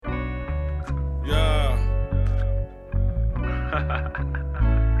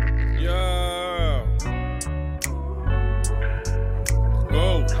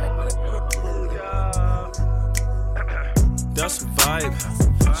That's a vibe.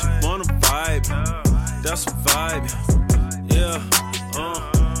 She wanna vibe. That's a vibe. Yeah,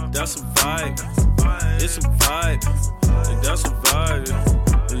 that's a vibe. It's a vibe. And that's a vibe.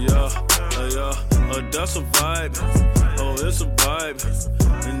 Yeah, that's a vibe. Oh, it's a vibe.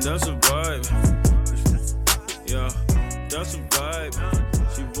 And that's a vibe. Yeah, that's a vibe.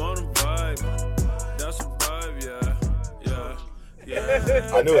 She wanna vibe. That's a vibe, yeah.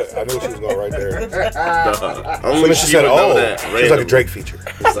 I knew it. I knew she was going right there. Only she said, "Oh," that she was like a Drake feature.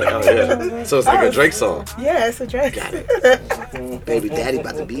 It's like, oh yeah. So it's like a Drake song. Yeah, it's a Drake. Got it. Baby daddy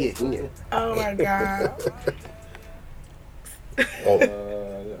about to be in here. Oh my God.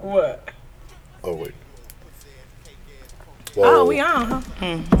 What? Oh wait. Whoa. Oh, we on, huh?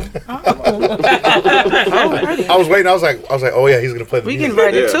 I was waiting. I was like, oh yeah, he's gonna play the We music.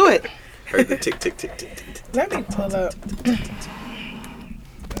 getting right into it. Heard the tick, tick, tick, tick, tick. Let me pull up.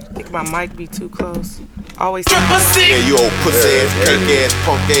 I think my mic be too close. Always. Yeah, you old pussy ass, cake ass,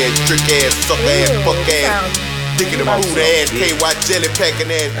 punk ass, trick ass, suck ass, fuck ass. Thinking of food ass, KY jelly packing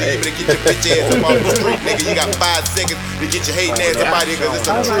ass, nigga. Better get your bitch ass up off the street, nigga. You got 5 seconds to get your hating ass up out here, cause it's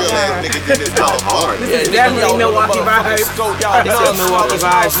some drill ass niggas in this motherfucker. This is definitely Milwaukee vibes. This is Milwaukee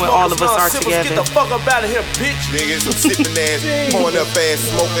vibes when all of us are together. Get the fuck up out of here, bitch. Niggas, some sipping ass, pouring up ass,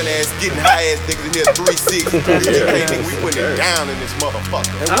 smoking ass, getting high ass niggas in here 3-6. Hey, nigga, we putting it down in this motherfucker.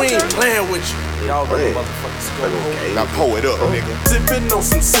 And we ain't playing with you. Y'all ready, motherfuckers? Now pull it up, nigga. Sipping on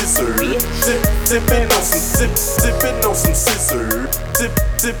some scissors. Sipping on some sipping on some scissors.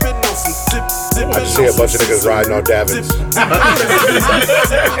 Sipping on some I just see a bunch of niggas riding on Davins.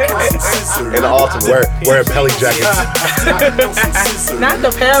 In the ultimate. Wearing Pelly jackets. Not the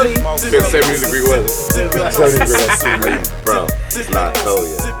Pelly. It's 70-degree weather. 70-degree weather. Bro, it's not cold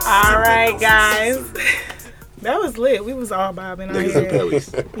yet. All right, guys. That was lit. We was all bobbing on Niggas and here.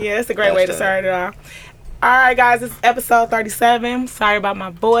 Pellies. Yeah, it's a great way to start it off. All right, guys, it's episode 37. Sorry about my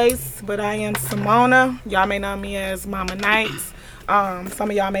voice, but I am Simona. Y'all may know me as Mama Nights. Some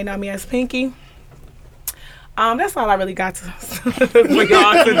of y'all may know me as Pinky. That's all I really got to for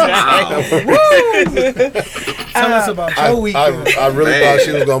y'all today. Tell us about your weekend. I really thought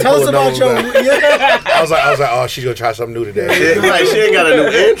she was gonna Tell pull us a about nose your back. I was like, oh, she's gonna try something new today. Like, she ain't got a new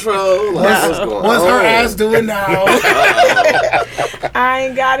intro. Like, what's going on? What's her ass doing now? I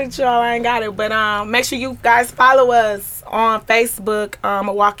ain't got it, y'all. I ain't got it. But make sure you guys follow us on Facebook,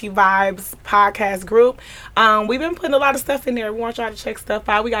 Milwaukee Vibes Podcast Group. We've been putting a lot of stuff in there. We want y'all to check stuff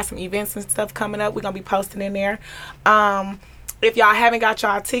out. We got some events and stuff coming up. We're going to be posting in there. If y'all haven't got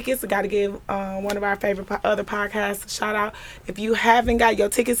y'all tickets, I got to give one of our favorite other podcasts a shout out. If you haven't got your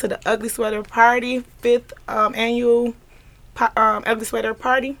tickets to the Ugly Sweater Party, 5th annual Ugly Sweater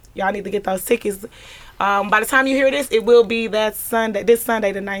Party, y'all need to get those tickets. By the time you hear this, it will be this Sunday the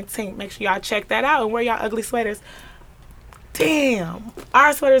 19th. Make sure y'all check that out and wear y'all ugly sweaters. Damn,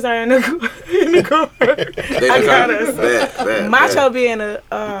 our sweaters are in the car. I got us. Macho being a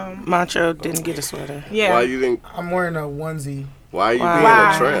Macho didn't get a sweater. Yeah. Why you think? I'm wearing a onesie. Why you being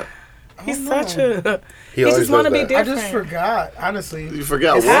a tramp? He's such a. He just want to be different. I just forgot, honestly. You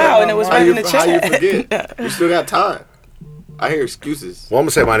forgot what? How? And it was right in the How you chat. forget? You still got time. I hear excuses. Well, I'm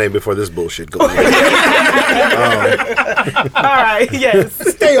gonna say my name before this bullshit goes. All right. Yes.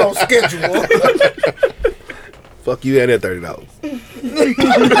 Stay on schedule. Fuck you and that $30.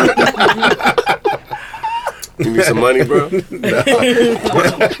 You need some money, bro?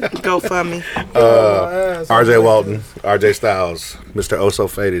 Go for me. RJ Walton, RJ Styles, Mr. Oh So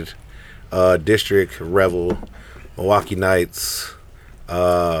Faded, District Revel, Milwaukee Nights,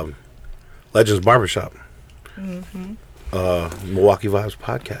 Legends Barbershop, Milwaukee Vibes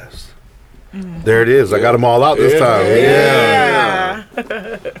Podcast. There it is. I got them all out this time. Yeah.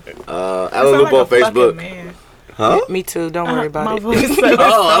 Alan Loop on Facebook. Huh? Me too. Don't worry about it.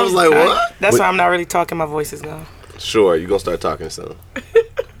 Oh, I was like, what? That's why I'm not really talking. My voice is gone. Sure, you're going to start talking soon.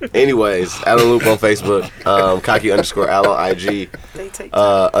 Anyways, Alan Loop on Facebook, cocky_Al on IG,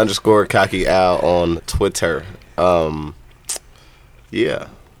 _cocky Al on Twitter. Yeah.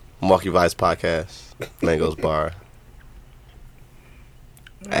 Milwaukee Vice Podcast, Mango's Bar.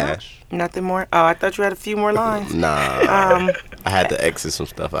 Ash. Nothing more? Oh, I thought you had a few more lines. Nah. I had to exit some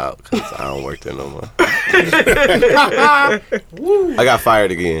stuff out because I don't work there no more. I got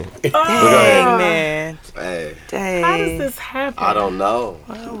fired again. Dang, man. Hey. Dang. How does this happen? I don't know.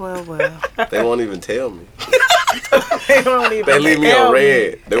 Well. They won't even tell me. They won't even They leave me tell on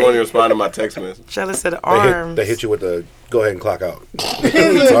red. They won't even respond to my text message. Jealous of the arms. They hit you with the go ahead and clock out. Talk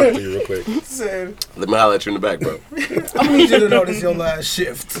to you real quick. Let me holler at you in the back, bro. I'm gonna need you to notice your last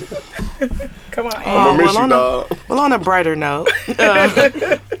shift. Come on. I'm gonna miss you, dog. Well, on a brighter note,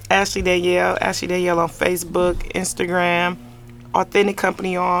 Ashley Danielle on Facebook, Instagram, Authentic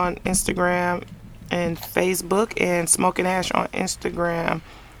Company on Instagram and Facebook, and Smoking Ash on Instagram.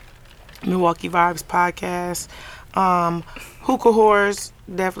 Milwaukee Vibes Podcast. Hookah Whores,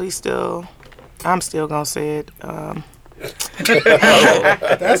 definitely still. I'm still gonna say it.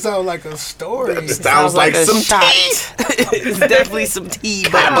 That sounds like a story. Sounds like a some shot. It's definitely some tea,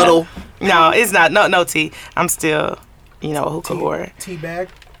 but no, it's not. No tea. I'm still, a hookah whore. Tea bag.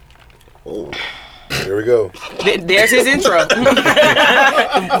 Oh, here we go. There's his intro.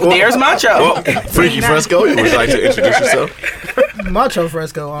 There's Macho. Freaky Fresco, would you like to introduce yourself? Macho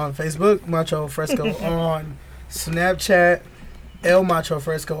Fresco on Facebook. Macho Fresco on Snapchat. El Macho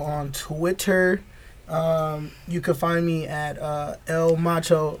Fresco on Twitter. You can find me at El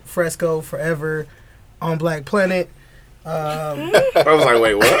Macho Fresco Forever on Black Planet. I was like,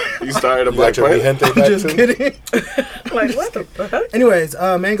 wait, what? You started a Black Planet? Just kidding. Like, what the fuck? Anyways,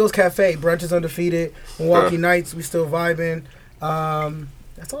 Mango's Cafe, brunch is undefeated. Milwaukee Nights, we still vibing.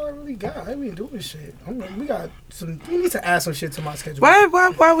 That's all I really got. I ain't doing shit. We need to add some shit to my schedule. Why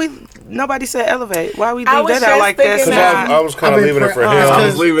nobody said elevate? Why we I leave was that out just like that? thinking Because I was kind of leaving it for him. I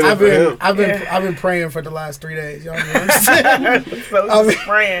was leaving it for him. I've been praying for the last 3 days. You know what I'm saying? So just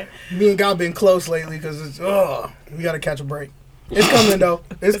praying. Me and God been close lately because we gotta catch a break. It's coming though.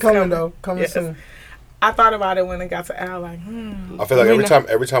 It's coming though. Coming soon. I thought about it when it got to Al. Like, I feel like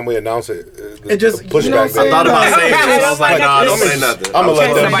every time we announce it, It just- the pushback. you know what I'm I saying? thought about saying it. I was like, nah, don't This say is- nothing. I'm gonna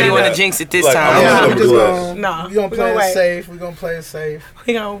let them Somebody do want to that. jinx it this Like, time. I'm Yeah, gonna we let just them do gonna No, we gonna we play gonna it wait. safe. We gonna play it safe.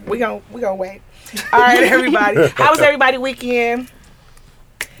 we gonna wait. All right, everybody. How was everybody weekend?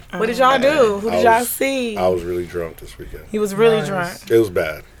 What did y'all do? Who did y'all see? I was really drunk this weekend. He was really Nice. drunk. It was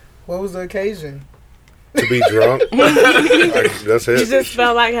bad. What was the occasion? To be drunk, that's You it. just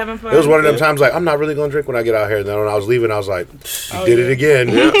felt like having fun. It was one of them times like, I'm not really going to drink when I get out here. And then when I was leaving, I was like, you did it again.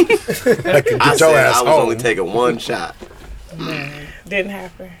 Like, get I your said ass I was home. only taking one shot. Didn't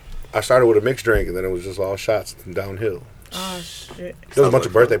happen. I started with a mixed drink, and then it was just all shots and downhill. Oh shit. There was a bunch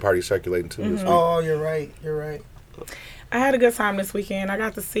of birthday parties circulating, too, this week. Oh, you're right. You're right. I had a good time this weekend. I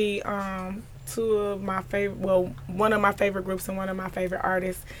got to see one of my favorite groups and one of my favorite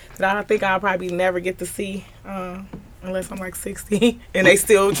artists that I think I'll probably never get to see unless I'm like 60 and they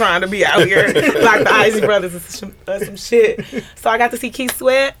still trying to be out here like the Isley Brothers and some shit. So I got to see Keith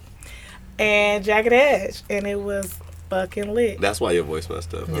Sweat and Jagged Edge, and it was fucking lit. That's why your voice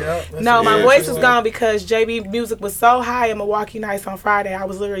messed up. Huh? Yeah. No, my voice was gone because JB music was so high in Milwaukee Nights on Friday. I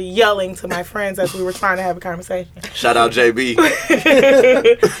was literally yelling to my friends as we were trying to have a conversation. Shout out JB.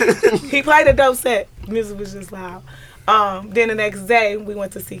 He played a dope set. Music was just loud. Then the next day we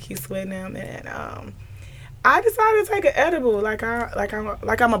went to see Keith Sweat and them, and I decided to take an edible. Like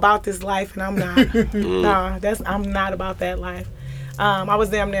I'm about this life, and I'm not. Nah, I'm not about that life. I was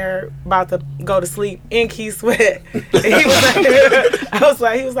damn near about to go to sleep in Keith Sweat. And he was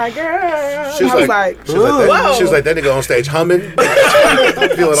like, girl. She was like, whoa. she was like, that nigga on stage humming.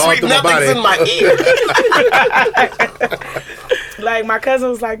 Feeling all Sweet through my nothing's body. in my ear. Like my cousin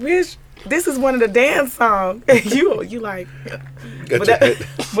was like, bitch, this is one of the dance songs. And you like, but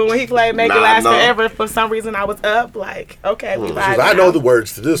when he played Make It Last Forever, for some reason I was up. Like, okay, we She was vibing like, I know out. the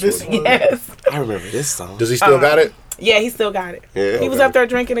words to this one. Yes. I remember this song. Does he still got it? Yeah, he still got it. Yeah, he was okay. up there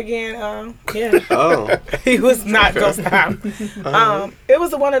drinking again. Yeah. Oh. He was not gonna stop. It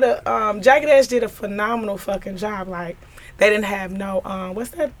was one of the Jagged Edge did a phenomenal fucking job. Like they didn't have no what's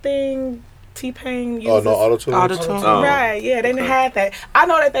that thing T-Pain uses? Oh, no auto-tune? Auto-tune. Oh. Right, yeah, they didn't have that. I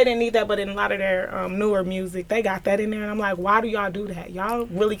know that they didn't need that, but in a lot of their newer music, they got that in there. And I'm like, why do y'all do that? Y'all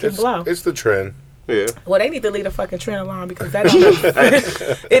really can blow. It's the trend. Yeah. Well, they need to leave the fucking trend alone because that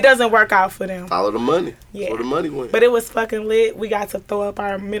don't, it doesn't work out for them. Follow the money. Yeah. That's where the money went. But it was fucking lit. We got to throw up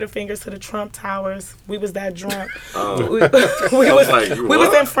our middle fingers to the Trump towers. We was that drunk. Oh. We was like, you we was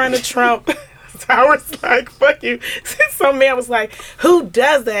what? in front of Trump towers like, fuck you. Some man was like, who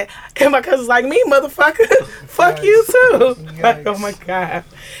does that? And my cousin was like, me, motherfucker. Fuck you too. Like, oh my God.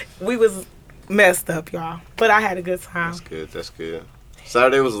 We was messed up, y'all. But I had a good time. That's good. That's good.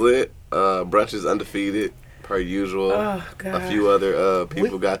 Saturday was lit. Brunch is undefeated, per usual. Oh, God. A few other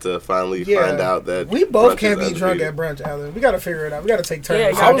people got to finally find out that we both brunch can't is be drunk undefeated. at brunch, Alan. We got to figure it out. We got to take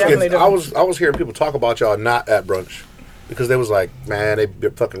turns. Yeah, I was, definitely I was hearing people talk about y'all not at brunch because they was like, man,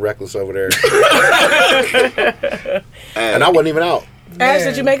 they're fucking reckless over there. And I wasn't even out. Ash,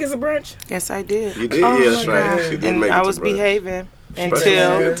 did you make us a brunch? Yes, I did. You did? Oh, Yeah, that's my right. God. She did And make it I to was brunch. behaving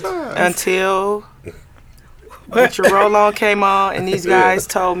Good until Put Your Roll On came on, and these guys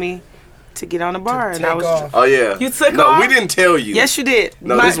told me to get on the bar, and take I was. off. Oh yeah. You took No, off? we didn't tell you. Yes, you did.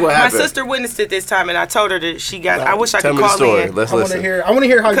 No, this is what My happened. sister witnessed it this time, and I told her that she got. I wish I Tell could me the call story. in. Let's I want to listen. hear. I want to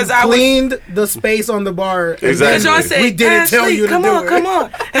hear how you 'Cause I was- cleaned the space on the bar. and Exactly. Because y'all said, We didn't tell "Ashley, you to come do on, it." come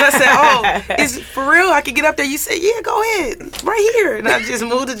on. And I said, oh, is it for real? I can get up there. You said, yeah, go ahead. Right here. And I just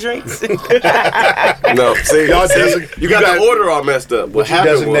moved the drinks. No, see, Y'all see, desi- you got the order all messed up. What you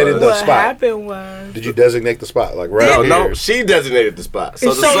happened designated was, the What spot. happened was Did you designate the spot? Like right no, here. no, she designated the spot. So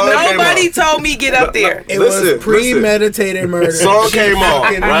the So song came nobody on. told me get up there. It Listen, was premeditated murder. Song came on,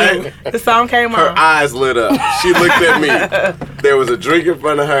 fucking right? the song came Her on. eyes lit up. She looked at me. There was a drink in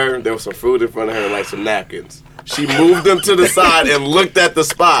front of her. There was some fruit in front of her, and like some napkins. She moved them to the side and looked at the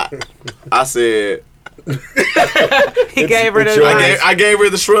spot. I said, He gave her it's the yours. line. I gave her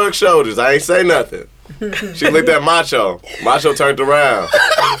the shrug shoulders. I ain't say nothing. She looked at Macho. Macho turned around.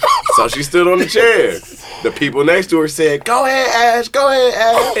 So she stood on the chair. The people next to her said, go ahead, Ash. Go ahead,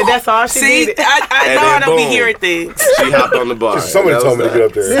 Ash. And that's all she See, needed. I And know I then don't be boom. hearing things. She hopped on the bar. Somebody That told me was to get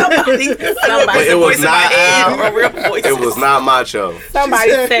up there. Somebody, But it was voice in my not head, Al. or real voice. It was not Macho.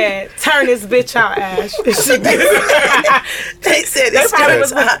 Somebody said, turn this bitch out, Ash. They said They it's probably good.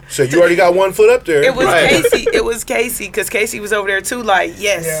 was like, So you already got one foot up there. It was Right. Casey. It was Casey because Casey was over there too. Like,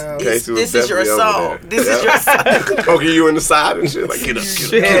 yes, Yeah. Casey was this is your definitely over song. there. This is your song. Poking you in the side and shit. Like, get up,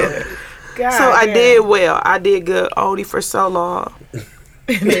 get up. God So I damn. did well. I did good. Only for so long.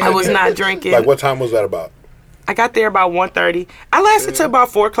 I was not drinking. Like what time was that about? I got there about 1:30. I lasted till about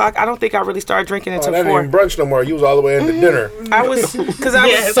 4 o'clock. I don't think I really started drinking Oh, until that 4. ain't brunch no more. You was all the way into dinner. I was because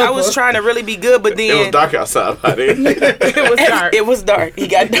I was trying to really be good, but It was then dark outside by then. It was dark. it was dark. He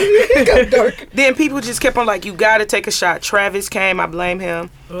got dark. Then people just kept on like, you got to take a shot. Travis came. I blame him.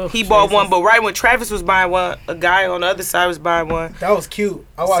 He bought one, but right when Travis was buying one, a guy on the other side was buying one. That was cute.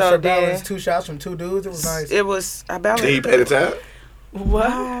 I watched So her balance then- 2 shots from 2 dudes. It was nice. It was I balanced. Did he pay the tab? What?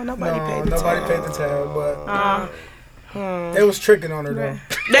 No, nobody No, paid the nobody tab. paid the tab, but they was tricking on her though.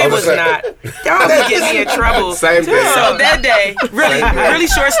 They was not. Y'all be getting me in trouble. Same thing. So that day, really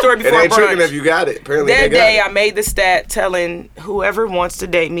short story It before ain't tricking brunch. if you got it. Apparently That they got day, it. I made the stat telling whoever wants to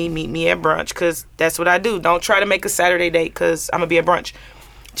date me, meet me at brunch, because that's what I do. Don't try to make a Saturday date, because I'm going to be at brunch.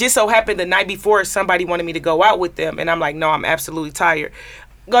 Just so happened the night before, somebody wanted me to go out with them, and I'm like, no, I'm absolutely tired.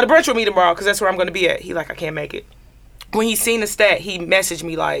 Go to brunch with me tomorrow, because that's where I'm going to be at. He like, I can't make it. When he seen the stat, he messaged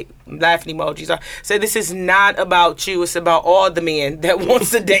me like laughing emojis. I said, "This is not about you. It's about all the men that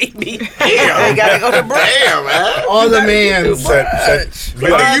wants to date me. They gotta go to brunch." Damn, man. All the man. You But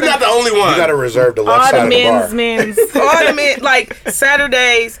you're not the only one. got to reserve the left All side the of the bar. men's. All the men, like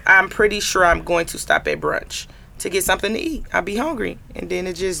Saturdays, I'm pretty sure I'm going to stop at brunch to get something to eat. I'll be hungry, and then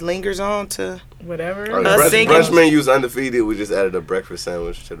it just lingers on to. Whatever. Us singing. Brunch menu's undefeated. We just added a breakfast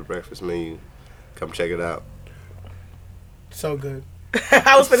sandwich to the breakfast menu. Come check it out. So good.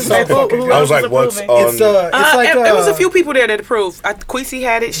 I was finna say, who I was else like, what's approving? It's like There was a few people there that approved. Queasy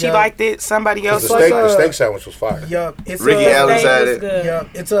had it. She Yeah. liked it. Somebody else. The like steak, a- the steak sandwich was fire. Yup. It's Ricky a, Allen's Steak had was it. good. Yup.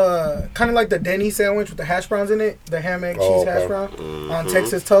 It's a kind of like the Denny sandwich with the hash browns in it. The ham, egg, cheese Oh, okay. hash brown on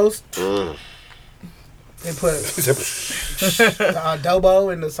Texas toast. Mm. They put the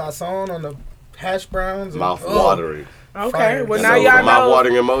adobo and the sazon on the hash browns. and- Mouth oh, watering. Okay, Fire. well So now the y'all mouth know.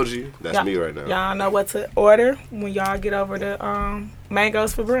 watering emoji. That's Y'all- me right now. Y'all know what to order when y'all get over to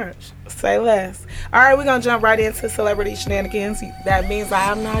Mangoes for brunch. Say less. All right, we're gonna jump right into celebrity shenanigans. That means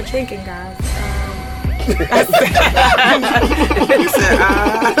I am not drinking, guys.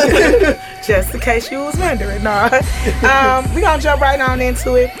 Just in case you was wondering, no. We're gonna jump right on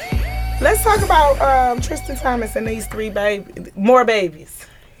into it. Let's talk about Tristan Thompson and these 3 more babies.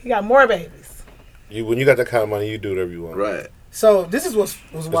 He got more babies. When you got that kind of money, you do whatever you want. Right. So this is was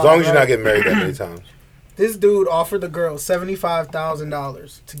As wild. long as you're right? not getting married that many times. This dude offered the girl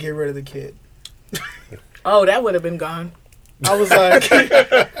 $75,000 to get rid of the kid. Oh, that would have been gone. I was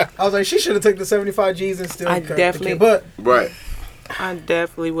like, she should have took the 75 G's and still I kept the definitely- kid. But Right. I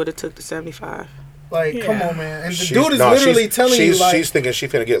definitely would have took the 75. like, Yeah. come on, man. And the She's- dude is no, literally she's- telling you like, she's thinking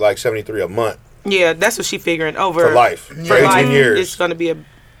she's gonna get like 73 a month Yeah, that's what she figuring over for life, for For 18 life, years. it's gonna be a.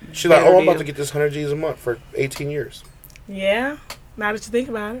 She's like, better oh, I'm about deal. to get this 100 G's a month for 18 years. Yeah. Now that you think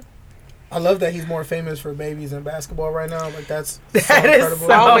about it. I love that he's more famous for babies in basketball right now. Like that's so That is incredible.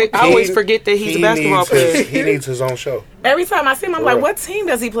 so- I always He- forget that he's a He basketball needs player. his, he needs his own show. Every time I see him, I'm For like, real. what team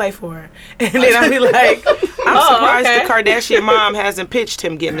does he play for? And then I'll be like, I'm surprised okay. the Kardashian mom hasn't pitched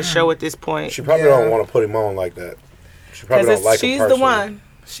him getting the show at this point. She probably Yeah. don't want to put him on like that. She probably Because don't like him she's the personally. one.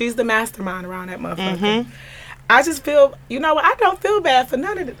 She's the mastermind around that motherfucker. I just feel, you know what? I don't feel bad for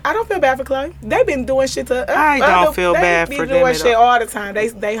none of it. I don't feel bad for Chloe. They've been doing shit to. I don't feel bad they for be them doing at shit all. all the time.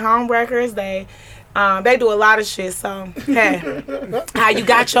 They home wreckers. They They do a lot of shit. So hey, how you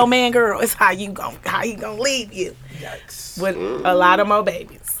got your man, girl? It's how you gonna leave you. Yikes. With a lot of more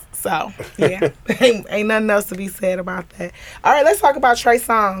babies. So yeah, ain't nothing else to be said about that. All right, let's talk about Trey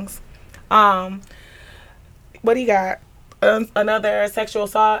Songz. What do you got? Another sexual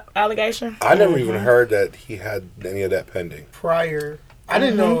assault allegation? I never even heard that he had any of that pending. Prior. I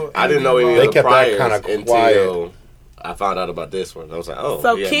didn't know. I didn't know any They of the kept that priors kinda until quiet. I found out about this one. I was like, oh.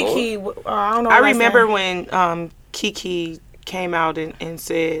 So yeah, Kiki, more? I don't know. I what remember said. when Kiki came out and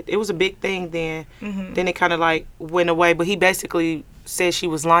said it was a big thing then. Then it kind of like went away, but he basically said she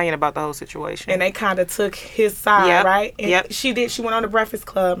was lying about the whole situation. And they kind of took his side, Yep. right? And Yep. she went on the Breakfast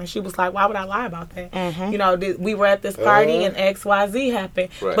Club and she was like, why would I lie about that? You know, we were at this party and XYZ happened.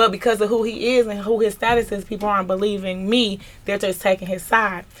 Right. But because of who he is and who his status is, people aren't believing me. They're just taking his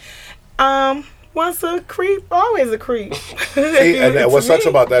side. Once a creep, always a creep. See, and To what sucks me.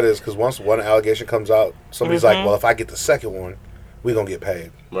 about that is because once one allegation comes out, somebody's like, well, if I get the second one, we going to get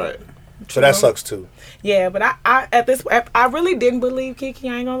paid. Right. So that sucks too. Yeah, but I really didn't believe Kiki.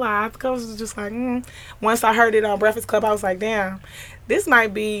 I ain't gonna lie. I was just like, Once I heard it on Breakfast Club, I was like, damn, this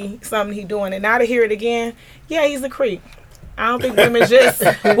might be something he doing. And now to hear it again, yeah, he's a creep. I don't think women just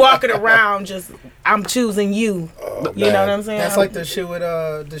walking around just, I'm choosing you. You know what I'm saying? That's like the shit with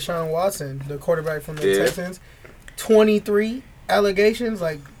Deshaun Watson, the quarterback from the Yeah. Texans. 23 allegations,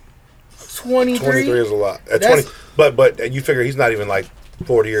 like 23. 23 is a lot. At That's- 20, but you figure he's not even like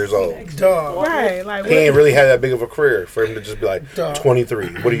 40 years old. Dog. Right, like He ain't really had that big of a career for him to just be like, Duh.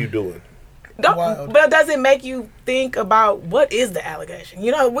 23. What are you doing? Wild. But does it make you think about what is the allegation?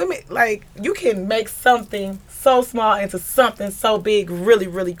 You know, women, like, you can make something so small into something so big really,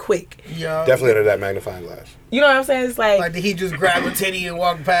 really quick. Yeah. Definitely under that magnifying glass. You know what I'm saying? It's Like, did he just grab a titty and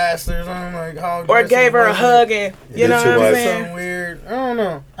walk past or something? Like, how or gave her a hug and, you Did know too what I'm much. saying? Something weird. I don't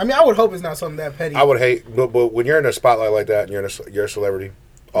know. I mean, I would hope it's not something that petty. I would hate, but when you're in a spotlight like that and you're a celebrity,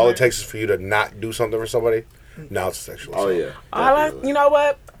 all it takes is for you to not do something for somebody. Now it's sexual. Oh, assault. yeah. You know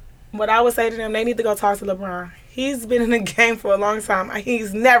what? What I would say to them, they need to go talk to LeBron. He's been in the game for a long time.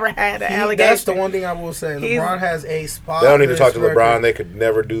 He's never had an allegation. That's the one thing I will say. He's- LeBron has a spot. They don't need to talk to LeBron. They could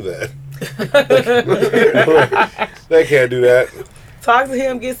never do that. They can't do that. Talk to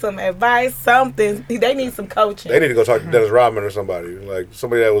him, get some advice, something. They need some coaching. They need to go talk to Dennis Rodman or somebody. Like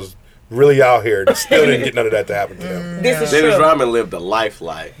somebody that was really out here and still didn't get none of that to happen to them. This is Dennis true. Rodman lived a life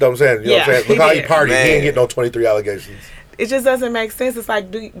like. You know what I'm saying? You know what I'm Yeah, saying? Look he how he did. partied. He Man. ain't get no 23 allegations. It just doesn't make sense. It's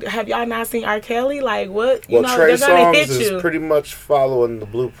like, have y'all not seen R. Kelly? Like, what? You Well, know, Trey they're gonna hit Songz is you. pretty much following the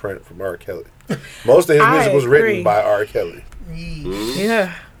blueprint from R. Kelly. Most of his I music was agree. written by R. Kelly.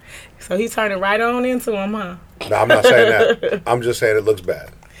 Yeah. So he's turning right on into him, huh? No, I'm not saying that. I'm just saying it looks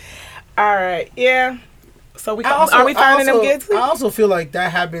bad. All right. Yeah. So are we finding them good too? I also feel like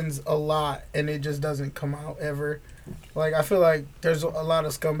that happens a lot, and it just doesn't come out ever. Like, I feel like there's a lot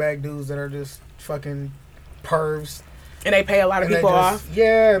of scumbag dudes that are just fucking pervs. And they pay a lot of And they people just, off.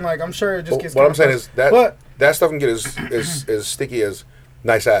 yeah, and like I'm sure it just gets. What I'm saying is that But- that stuff can get as sticky as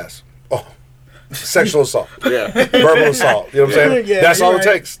nice ass. Oh, sexual assault, Yeah. verbal assault. You know what I'm saying? Yeah, That's you're all right.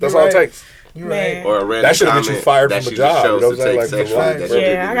 it takes. That's You're all it right. takes. You're Man. right. Or a random That should've get you comment fired that from a she just job, chose you know what to I'm saying? take Like, sexually, right. that she Yeah,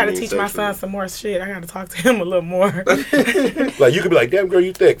 didn't I gotta mean teach my sexually. son some more shit. I gotta talk to him a little more. Like you could be like, "Damn girl,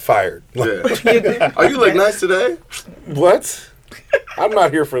 you thick." Fired. Like, Yeah. Oh, you look nice today. what? I'm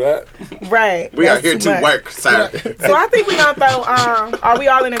not here for that. Right. We are That's here too to much. work, sir. So I think we're gonna throw. Are we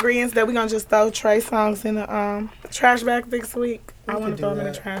all in agreement that we're gonna just throw Trey Songz in the trash bag this week? I want can to throw do him in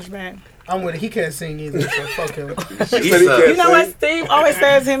the that. trash bag. I'm with it. He can't sing either, so fuck him. He said he sucks. can't You know what sing. Steve always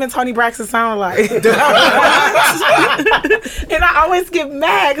says him and Tony Braxton sound alike. And I always get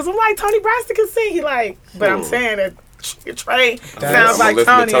mad because I'm like, Tony Braxton can sing. He like, but I'm saying that Trey sounds I'm like gonna listen to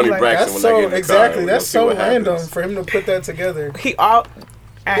Tony. Tony Like, Braxton. That's when they so get in the car, exactly. we're That's gonna see so what random happens. for him to put that together. he all.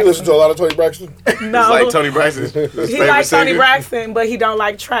 You listen to a lot of Tony Braxton. No, It's like Tony Braxton's he favorite like Tony singer. Braxton, but he don't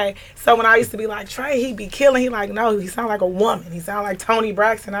like Trey. So when I used to be like, Trey, he be killing. He like, no, he sound like a woman. He sound like Tony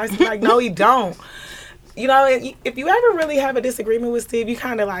Braxton. I used to be like, no, he don't. You know, if you ever really have a disagreement with Steve, you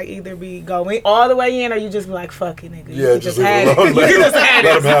kind of like either be going all the way in or you just be like, fuck it, nigga. You Yeah, can just have leave it alone. it. You can just have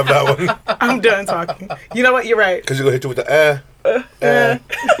Let him it. have that one. I'm done talking. You know what? You're right. Because you're going to hit you with the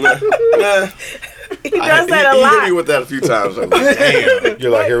Nah. He does that a He hit lot. me with that a few times. I'm like, damn,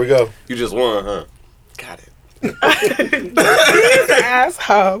 You're like, here we go. you just won, huh? Got it. He's an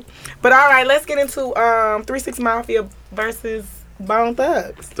asshole. But all right, let's get into 3-6 Mafia versus Bone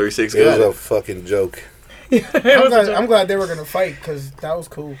Thugs. 3-6 It was got a it. fucking joke. I'm glad they were gonna fight because that was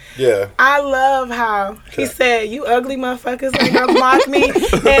cool. Yeah. I love how he said, "You ugly motherfuckers ain't gonna mock me,"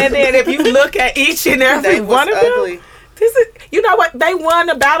 and then if you look at each and every They was one of ugly. them, This is, you know what? They won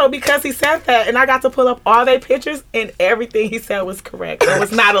the battle because he said that, and I got to pull up all their pictures, and everything he said was correct. It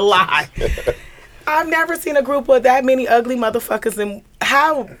was not a lie. I've never seen a group with that many ugly motherfuckers. And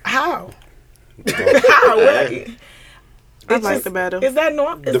how? How? I like the battle. Is that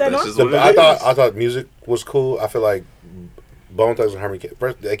normal? Is that That's normal? just what it is. I thought music was cool. I feel like Bone Thugs and Harmony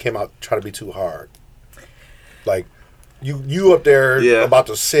first they came out trying to be too hard. Like you up there about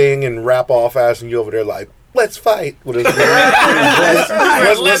to sing and rap all fast, and you over there like let's fight with his what's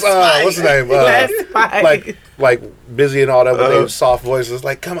his name? Let's fight. Like Busy and all that with their soft voices.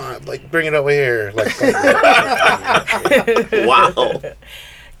 Like come on, like bring it over here. Like Wow.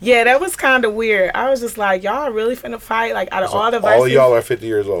 Yeah, that was kind of weird. I was just like, y'all really finna fight? Like, out of all the verses? all y'all are 50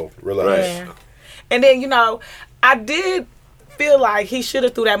 years old. Relax. Yeah. And then, I did feel like he should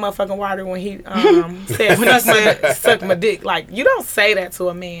have threw that motherfucking water when he said, suck my dick. Like, you don't say that to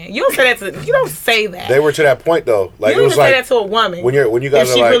a man. You don't say that. They were to that point, though. Like, You it don't was say like, that to a woman. when you guys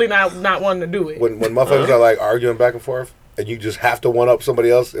if are she like, really not wanting to do it. when motherfuckers are like arguing back and forth, and you just have to one up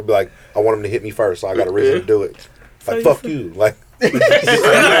somebody else, it'd be like, I want him to hit me first, so I got a reason to do it. Like, fuck you. Like,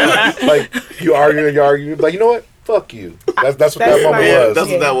 like you arguing, like, you know what? Fuck you. That's what that moment was. That's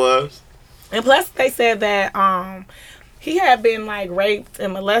what that was. And plus, they said that he had been like raped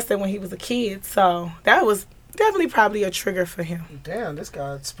and molested when he was a kid, so that was definitely probably a trigger for him. Damn, this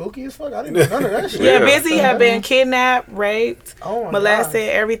guy's spooky as fuck. I didn't know none of that shit. Yeah, Busy had been kidnapped, raped, Oh my molested,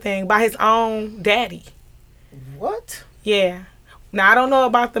 everything by his own daddy. What? Yeah. Now, I don't know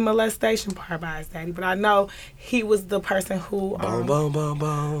about the molestation part by his daddy, but I know he was the person who... Boom, boom, boom,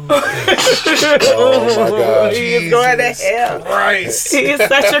 boom. Oh my god. He is going to hell. Christ. He is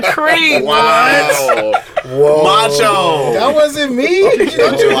such a creep. Wow. Whoa. Macho. That wasn't me. Don't you?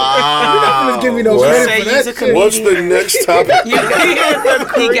 You're not Wow. gonna give me no Well, credit for he's that a shit. comedian. What's the next topic? He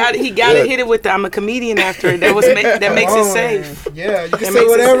got to hit it with the I'm a comedian after it. That makes it Oh, safe. Yeah, you can That say makes it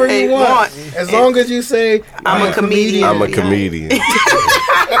whatever say you want, as long as you say I'm a comedian. I'm a comedian.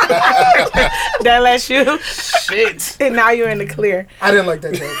 That lets you... shit. And now you're in the clear. I didn't like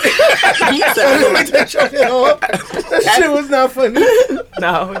that joke. I didn't like that joke at all. That shit was not funny.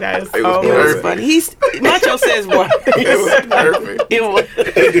 No, that is It was so... It was perfect. funny. Macho says words. It was perfect. It was.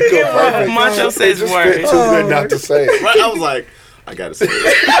 Perfect. Macho says Fit words. too good not to say it. Right? I was like, I gotta say it.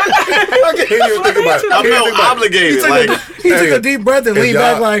 I can't even think about it. I felt obligated. Like, He took a deep breath and leaned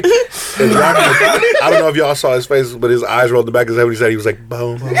back like, I don't know if y'all saw his face, but his eyes rolled in the back of his head when he said he was like,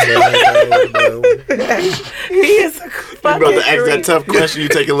 boom, boom, boom, boom, boom. He is a you fucking about to ask that creep. tough question, you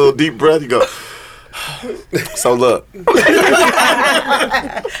take a little deep breath, you go. So look,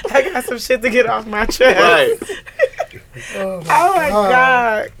 I got some shit to get off my chest. right? Oh my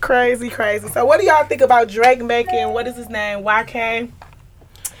God. Crazy. So what do y'all think about Drake making, what is his name, YK,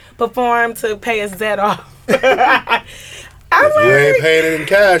 perform to pay his debt off? I'm If you ain't like, paying it in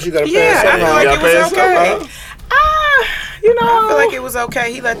cash, you gotta pay it Yeah, I somehow. feel like You it gotta was pay okay. I I feel like it was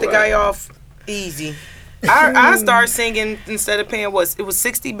okay. He let the guy off easy. I started singing instead of paying it was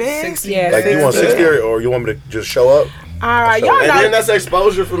 60 bands. Yeah, Like, you want 60 or you want me to just show up? all right, y'all And then know. that's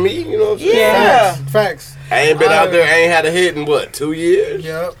exposure for me, you know what I'm saying? Yeah. facts. I ain't been out there, I ain't had a hit in what, 2 years?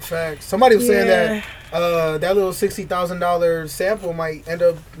 Yep, facts. Somebody was saying Yeah. that that little $60,000 sample might end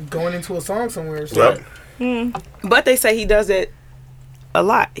up going into a song somewhere. So. Yep. But they say he does it a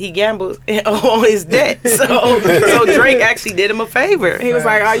lot. He gambles on his debt. So Drake actually did him a favor. He was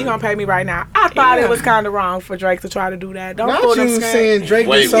like, "Oh, you gonna pay me right now?" I thought it was kind of wrong for Drake to try to do that. Don't Not pull them you strings. saying Drake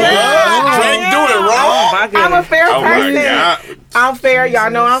Wait, did something Yeah. wrong. Drake doing it Oh wrong? my I'm a goodness. fair Oh my person. God. I'm fair. Y'all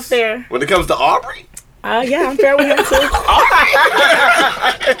know I'm fair. When it comes to Aubrey? Yeah, I'm fair with him too.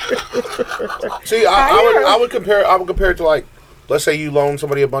 See, I would compare it to, like, let's say you loan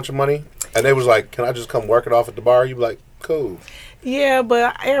somebody a bunch of money and they was like, can I just come work it off at the bar? You'd be like, cool. Yeah,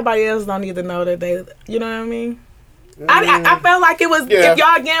 but everybody else don't need to know that they. You know what I mean? I felt like it was Yeah. if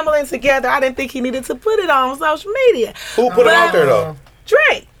y'all gambling together. I didn't think he needed to put it on social media. Who put it out there, though?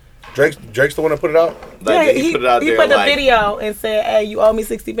 Drake. Drake's the one that put it out? Like, Yeah, he put it out he there put the like, video and said, "Hey, you owe me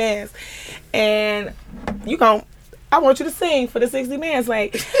 60 bands, and I want you to sing for the 60 bands."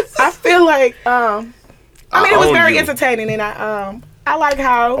 Like, I feel like, I mean, it was own very you. entertaining, and I like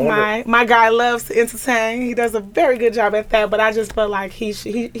how my guy loves to entertain. He does a very good job at that, but I just felt like he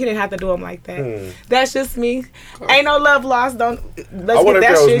didn't have to do him like that. That's just me. Ain't no love lost. Let's I wonder get if that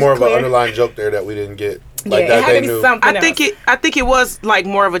there was shit more of an clear. underlying joke there that we didn't get. Like, Yeah, that it had they to be knew. something I else. think it was like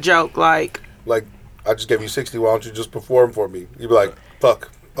more of a joke. Like, Like, I just gave you 60, why don't you just perform for me? You'd be like, fuck.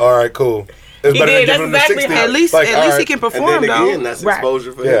 All right, cool. It's He better did, than giving him the that's 60. exactly how- at least Like, he alright. can And perform then again, though. that's Right.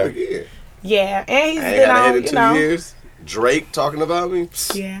 exposure for Yeah. him again. Yeah, and he's I ain't been had a on, hit in 2 years. Drake talking about me?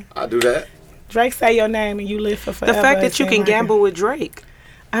 Psst, Yeah. I do that. Drake say your name and you live for The forever. fact it that you seem can like gamble with Drake. it.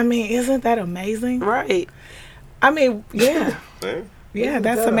 I mean, isn't that amazing? Right. I mean, yeah. Man. Yeah,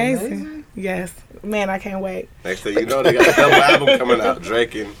 that's that amazing. amazing? Yes. Man, I can't wait. Next thing you know, they got a double album coming out.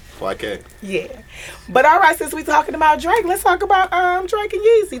 Drake and YK. Yeah. But all right, since we talking about Drake, let's talk about Drake and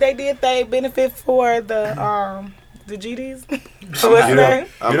Yeezy. They did they benefit for the GDs. What's You that?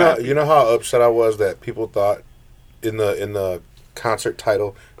 know, you know how upset I was that people thought in the concert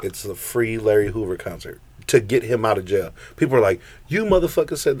title it's the free Larry Hoover concert to get him out of jail. People were like, "You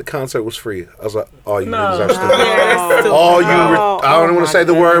motherfucker said the concert was free." I was like, "Oh, you niggas are stupid." Yeah, that's stupid. All you, Oh, I don't oh want my to say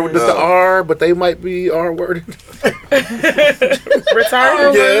the word with the goodness. R, but they might be R worded.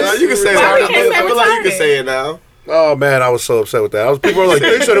 Return. No, you can say Why we that. can't say I feel like you can retarded? say it now. Oh man, I was so upset with that. People were like,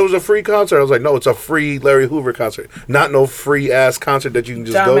 "They said it was a free concert." I was like, "No, it's a free Larry Hoover concert, not no free ass concert that you can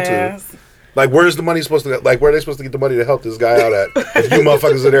just go to." Dumbass. Like, where's the money supposed to? Like, where are they supposed to get the money to help this guy out at? If you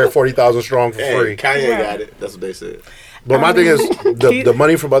motherfuckers are there at 40,000 strong for Hey, free. Kanye Right. got it. That's what they said. But my thing is, the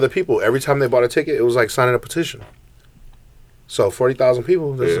money from other people. Every time they bought a ticket, it was like signing a petition. So 40,000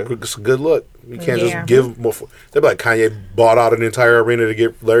 people, it's a good look. You can't Yeah. just give more. They'd be like, Kanye bought out an entire arena to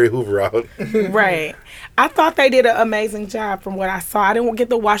get Larry Hoover out. Right. I thought they did an amazing job from what I saw. I didn't get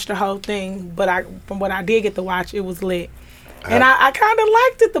to watch the whole thing, but from what I did get to watch, it was lit. And I kind of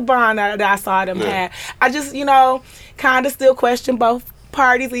liked it, the bond that I saw them have. I just, kind of still question both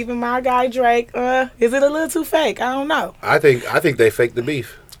parties, even my guy Drake. Is it a little too fake? I don't know. I think they faked the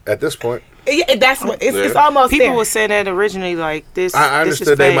beef at this point. Yeah, that's what it's almost People there. were saying that originally, like this. I this is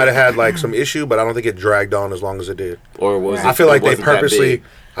understood they fake. might have had like some issue, but I don't think it dragged on as long as it did. Or was it? I feel like it they wasn't that purposely. big?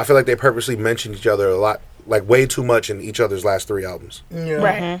 I feel like they purposely mentioned each other a lot, like way too much in each other's last 3 albums, Yeah.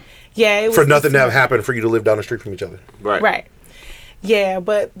 Right. Yeah. It was for nothing to have happened for you to live down the street from each other. Right. Yeah,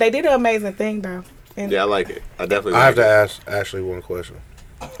 but they did an amazing thing though. And Yeah, I like it. I definitely. I have like to it. ask Ashley one question.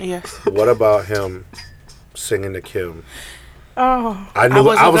 Yes. What about him singing to Kim? Oh, I knew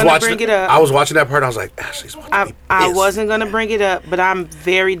wasn't I was gonna watching. bring it up. I was watching that part. And I was like, Ashley's about to be I pissed. wasn't gonna bring it up, but I'm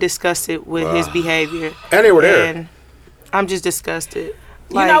very disgusted with his behavior. And they were there. And I'm just disgusted.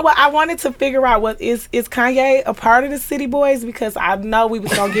 you know what? I wanted to figure out what is Kanye a part of the City Boys, because I know we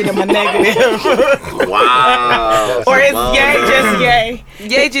was gonna get him a negative. Wow. Or is Ye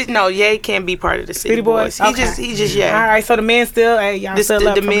just Ye? Ye can't be part of the City Boys? Boys. Okay. He just Ye. All right, so the men still, y'all still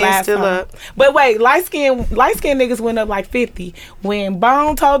up the from men last still time. up. But wait, light skin niggas went up like 50 when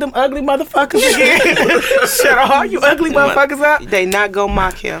Bone told them ugly motherfuckers again. Shut all you ugly motherfuckers up. They not gonna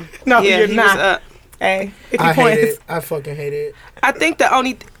mock him. No, yeah, you're he not. Was up. Hey, 50 I hate points. it. I fucking hate it. I think the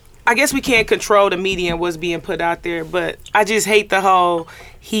only, I guess we can't control the media and what's being put out there, but I just hate the whole,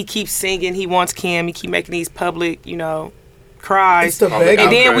 he keeps singing, he wants Kim, he keep making these public, cries. It's the begging.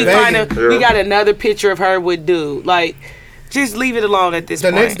 And then we Begging. we got another picture of her with dude. Like, just leave it alone at this The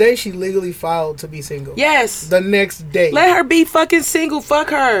point. next day, she legally filed to be single. Yes. The next day. Let her be fucking single.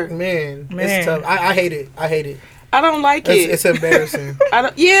 Fuck her. Man, Man. it's tough. I hate it. I hate it. I don't like it. It's embarrassing. I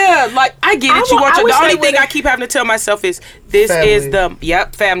don't. Yeah, like I get it. You I want your. wish The only they thing would've- I keep having to tell myself is this Family. is the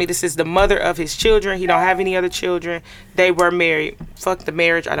family. This is the mother of his children. He don't have any other children. They were married. Fuck the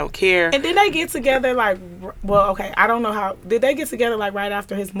marriage. I don't care. And did they get together I don't know how. Did they get together like right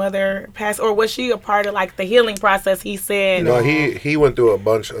after his mother passed, or was she a part of like the healing process? He said. No, he went through a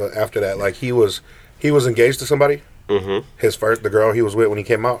bunch after that. Like he was engaged to somebody. Mm-hmm. The girl he was with when he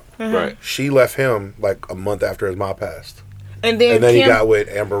came out. Right. She left him like a month after his mom passed, And then, and then he Kim, got with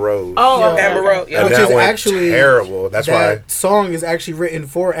Amber Rose. Oh, Yeah. okay. Amber Rose. Yeah. and Which that is went actually terrible. That's that why. song is actually written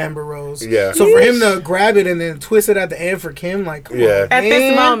for Amber Rose. Yeah. So for him to grab it and then twist it at the end for Kim, like, come Yeah.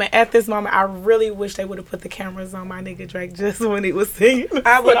 on, man. At this moment, I really wish they would have put the cameras on my nigga Drake just when he was singing.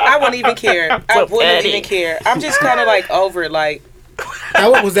 I wouldn't even care. I so wouldn't petty. even care. I'm just kind of like over it. Like,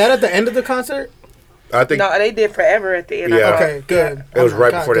 Was that at the end of the concert? I think no, they did forever at the end. Yeah. Okay, good. it was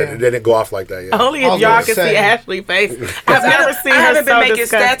right God before that. damn. It didn't go off like that yet. Only I if was y'all gonna can say. see Ashley's face. I've never seen I her haven't been so making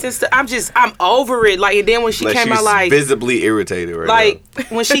disgusted. stats and stuff. I'm over it. Like, and then when she Like came she's out, like, visibly irritated right like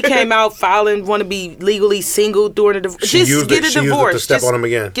when she came out filing, want to be legally single during the divorce. She Just used get it. a She used it divorce. to step Just on him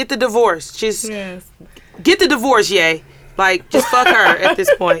again. Get the divorce. Just Yes. get the divorce, yay. Like, just fuck her at this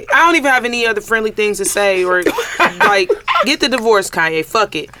point. I don't even have any other friendly things to say or, like, get the divorce, Kanye.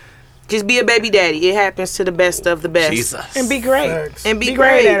 Fuck it. Just be a baby daddy. It happens to the best of the now. best. Jesus. And be great. Facts. And be Be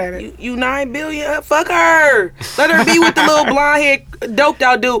great great. at it. You 9 billion. Fuck her. Let her be with the little blonde head doped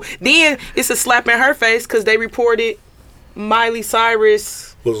out dude. Then it's a slap in her face because they reported Miley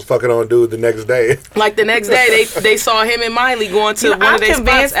Cyrus. Was fucking on dude the next day. Like the next day, they saw him and Miley going to You know, one I'm of their spots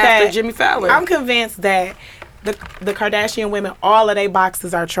convinced after that- Jimmy Fallon. I'm convinced that the Kardashian women, all of their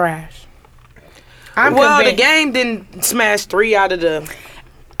boxes are trash. I'm well, the convinced. game didn't smash 3 out of the.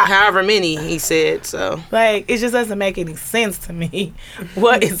 however many he said. So Like, it just doesn't make any sense to me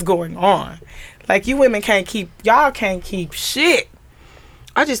what is going on. Like, you women can't keep shit.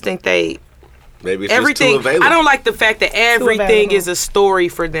 I just think they Maybe it's everything. just too available. I don't like the fact that everything available. is a story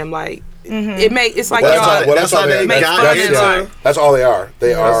for them. Like it's like That's y'all. all- that's how they make got fun into of it. That's all they are.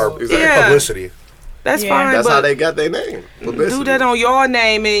 They are Yeah. publicity. That's Yeah. fine, That's but how they got their name. Publicity. do that on your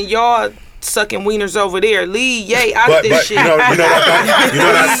name and y'all sucking wieners over there. Leave Yay out But, of this but shit. you know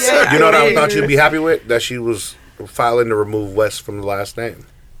what I thought Yeah. you'd be happy with? That she was filing to remove West from the last name.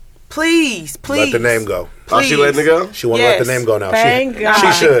 Please. Let the name go. Oh, she letting it go? She won't let the name go now. Thank God.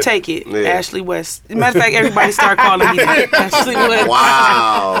 She should. Take it, Yeah. Ashley West. Matter of fact, everybody start calling me that. Ashley West.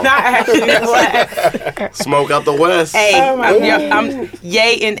 Wow. Not Ashley West. Smoke out the West. A. Oh my I'm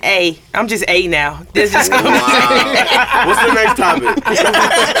Yay and A. I'm just A now. This just gonna be. Wow. What's the next topic?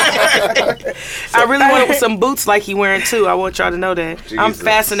 I really want some boots like he wearing too. I want y'all to know that. I'm Jesus.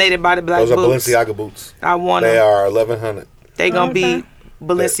 fascinated by the black Those are boots. Balenciaga boots. I want They them. are 1,100. They gonna be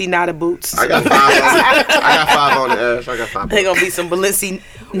Balenciaga boots. I got 5 on it. I got 5 on the Ash. I got 5 on They it. gonna be some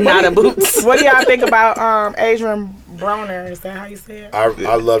Balenciaga boots. What do y'all think about Adrian Broner? Is that how you say it?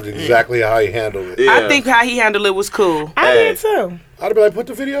 I loved exactly how he handled it. Yeah. I think how he handled it was cool. I Hey. did too. I'd be like, put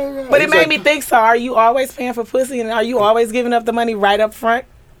the video out. But it He's made like, me think, so are you always paying for pussy and are you always giving up the money right up front?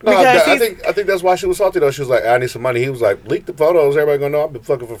 No, Because I he's- think that's why she was salty though. She was like, I need some money. He was like, leak the photos. Everybody gonna know I've been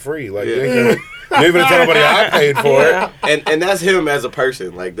fucking for free. Like, you ain't even tell nobody I paid for it. And that's him as a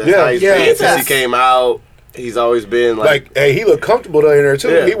person. Like that's Yeah, how he's yeah. been since he Yes. came out. He's always been Like, hey, he looked comfortable in there too.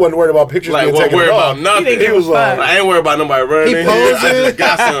 Yeah. He wasn't worried about pictures like being what taken worry off. about nothing. didn't He give was a like, fuck. I ain't worried about nobody running. He in here. I posing. just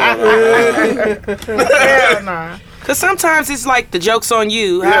got some. Hell nah. Cause sometimes it's like the joke's on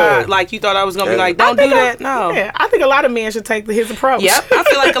you. Yeah. Like you thought I was gonna be Yeah. like, don't do that. No. Yeah, I think a lot of men should take his approach. Yep, I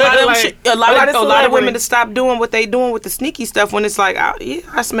feel like a lot of them Like, should, a lot of celebrities. women to stop doing what they doing with the sneaky stuff when it's like, yeah,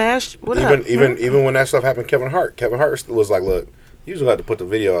 I smashed. What up? even when that stuff happened, Kevin Hart was like, look, you just got to put the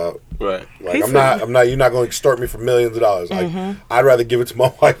video out. Right. Like, He I'm not. You're not going to extort me for millions of dollars. Like, I'd rather give it to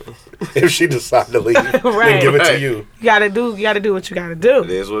my wife if she decided to leave than Right. give it to Right. you. You gotta do what you gotta do. It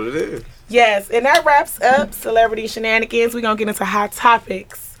is what it is. Yes, and that wraps up celebrity shenanigans. We're gonna get into hot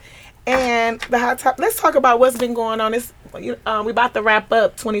topics. And the hot top, let's talk about what's been going on. We about to wrap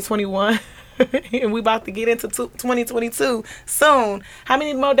up 2021. And we about to get into 2022 soon. How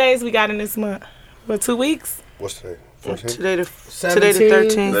many more days we got in this month? What, 2 weeks? What's today? 14? Today the 17.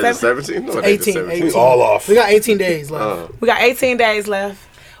 13th. That's 17? No, I think it's 18. 17. We all off. We got 18 days left. We got 18 days left.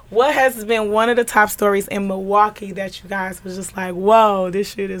 What has been one of the top stories in Milwaukee that you guys was just like, whoa,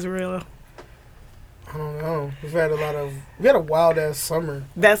 this shit is real? I don't know. We had a wild ass summer.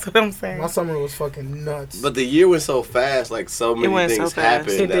 That's what I'm saying. My summer was fucking nuts. But the year went so fast. Like so many went so things fast.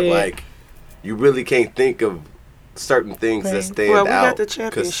 happened It that did. like you really can't think of certain things that Right. stand Well, we got out the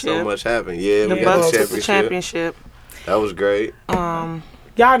because so championship. much happened. Yeah, The we got Bucks the took the championship. championship. That was great.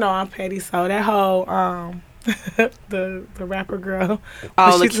 Y'all know I'm petty, so that whole the rapper girl.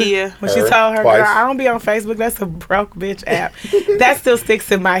 Oh, when she- Lakia. When she Her, told her twice. girl, I don't be on Facebook. That's a broke bitch app. That still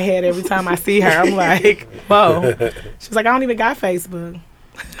sticks in my head every time I see her. I'm like, whoa. She's like, I don't even got Facebook.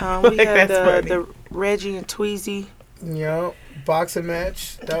 We Like, had that's funny. the Reggie and Tweezy. Yep. Boxing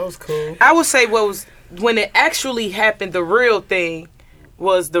match. That was cool. I would say what was when it actually happened, the real thing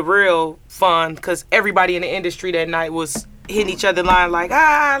was the real fun because everybody in the industry that night was hitting each other line like,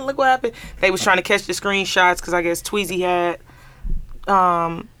 look what happened. They was trying to catch the screenshots because I guess Tweezy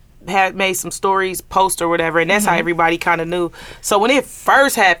had made some stories post or whatever, and that's how everybody kind of knew. So when it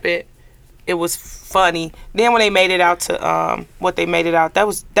first happened, it was funny. Then when they made it out to what they made it out, that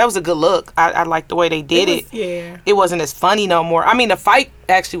was a good look. I liked the way they did it. Yeah. It wasn't as funny no more. I mean, the fight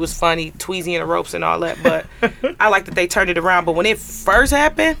actually was funny, Tweezy and the ropes and all that, but I like that they turned it around. But when it first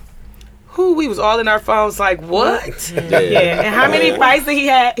happened, we was all in our phones like, what? Yeah. And how many fights did he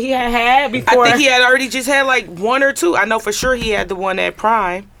had before? I think he had already just had like one or two. I know for sure he had the one at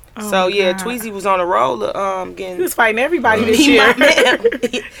Prime. So yeah, God. Tweezy was on a roll of he getting. was fighting everybody this He year.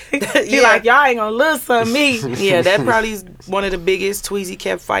 might- He yeah, like, y'all ain't gonna lose some me. yeah, that probably is one of the biggest Tweezy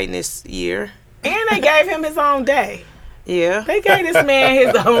kept fighting this year. And they gave him his own day. Yeah, They gave this man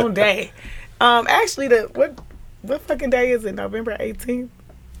his own day. Actually, what fucking day is it? November 18th.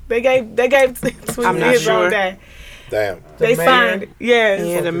 They gave I'm Tweezy not his sure. own day. Damn. They mayor? signed. Yes.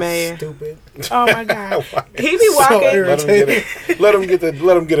 yeah, the mayor. Stupid. Oh my god. He be walking. Let him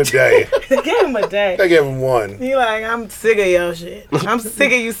get a day. Give him a day. They gave him one. He like, I'm sick of your shit. I'm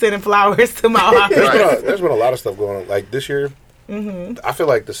sick of you sending flowers to my office. There's been a lot of stuff going on. Like this year, I feel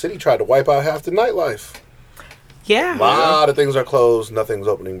like the city tried to wipe out half the nightlife. Yeah. A lot of things are closed. Nothing's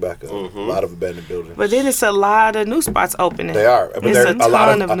opening back up. A lot of abandoned buildings. But then it's a lot of new spots opening. They are. But It's there a a lot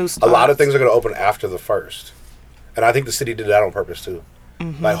ton of of new a spots. lot of things are going to open after the 1st, and I think the city did that on purpose too.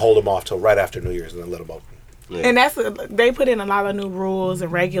 Like hold them off till right after New Year's and then let them open. And they put in a lot of new rules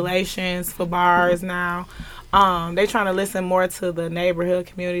and regulations for bars now. They trying to listen more to the neighborhood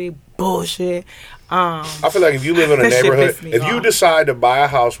community. Bullshit. I feel like if you live in a That shit neighborhood, pissed me if you off. decide to buy a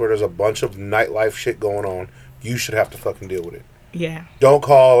house where there's a bunch of nightlife shit going on, you should have to fucking deal with it. Yeah. Don't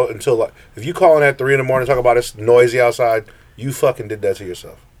call until like if you calling at 3 a.m. talking about it's noisy outside, you fucking did that to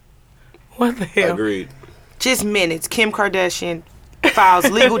yourself. What the hell? Agreed. Just minutes. Kim Kardashian files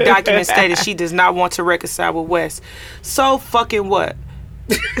legal documents stating she does not want to reconcile with West. So fucking what?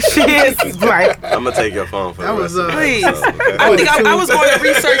 She is right. I'm gonna take your phone for That the was, rest of the Please. episode, okay? I think I was going to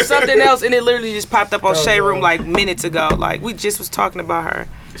research something else, and it literally just popped up on Shade Room like minutes ago. Like we just was talking about her.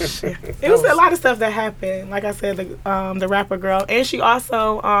 It was a lot of stuff that happened. Like I said, the rapper girl, and she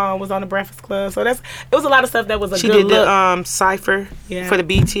also was on the Breakfast Club. So it was a lot of stuff that was a She good did look. the cipher Yeah. for the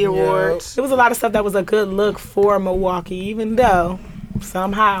BT Awards. It was a lot of stuff that was a good look for Milwaukee, even though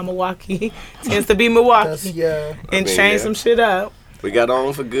somehow Milwaukee tends to be Milwaukee Yeah. and mean, change yeah. some shit up. We got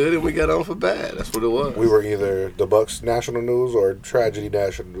on for good and we got on for bad. That's what it was. We were either the Bucks national news or tragedy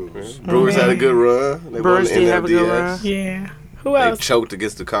national news. Brewers had a good run. They Brewers won the did have a good NLDS. run. Yeah. Who They else? choked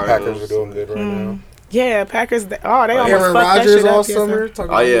against the Packers Cardinals. are doing good right now. Yeah, Packers. They almost Aaron fucked that Rodgers shit up all yesterday. summer.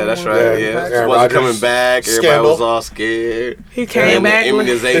 talking Oh about yeah, him that's on right. the Yeah, Packers. Aaron wasn't Rodgers coming back. Everybody scandal. was all scared. He came And back. the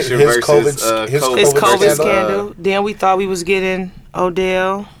immunization His versus COVID- his COVID. It's COVID COVID scandal. scandal. Then we thought we was getting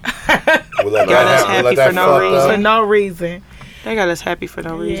Odell. We let Got us that- we happy let that for no fuck reason. for up. no reason. They got us happy for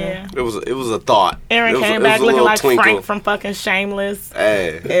no reason. Yeah. It was a thought. Aaron It was- came it was back a looking little like twinkle. Frank from fucking Shameless.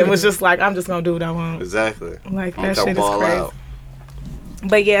 Hey, It was just like, I'm just gonna do what I want. exactly. Like I'm that gonna shit is ball crazy. out.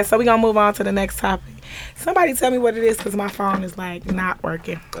 But yeah, so we gonna move on to the next topic. Somebody tell me what it is because my phone is like not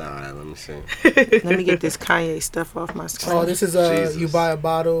working. All right, let me see. Let me get this Kanye stuff off my screen. Oh, this is Jesus. you buy a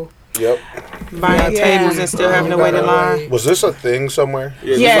bottle. Yep. Buying Yeah. tables and still having to you wait in gotta line. wait. Was this a thing somewhere?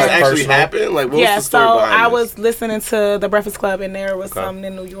 Yeah, Yeah. this actually Personal. happened. Like, what Yeah, was the story so behind I this? was listening to the Breakfast Club and there was Okay. something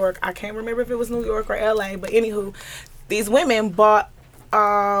in New York. I can't remember if it was New York or LA, but anywho, these women bought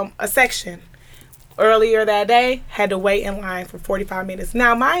a section earlier that day, had to wait in line for 45 minutes.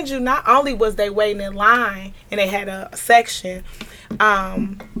 Now, mind you, not only was they waiting in line and they had a section,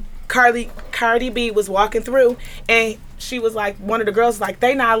 Cardi B was walking through and she was like, one of the girls was like,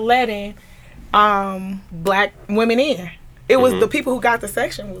 they not letting black women in. It was the people who got the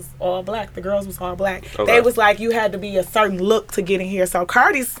section was all black. The girls was all black. Okay. They was like, you had to be a certain look to get in here. So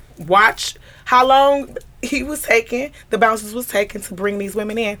Cardi's watched how long he was taking, the bouncers was taking to bring these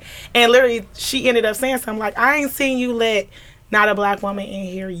women in. And literally, she ended up saying something like, I ain't seen you let not a black woman in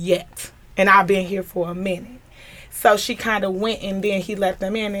here yet. And I've been here for a minute. So she kind of went and then he let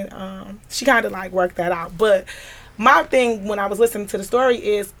them in and she kind of like worked that out. But my thing when I was listening to the story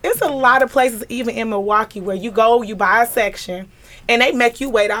is it's a lot of places, even in Milwaukee, where you go, you buy a section, and they make you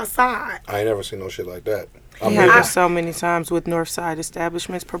wait outside. I ain't never seen no shit like that. I It mean, happens so many times with Northside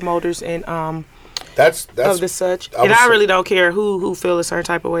establishments, promoters, and that's of the such. I And was I sa- really don't care who feel a certain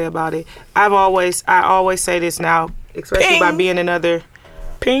type of way about it. I always say this now, especially by Ping. being another.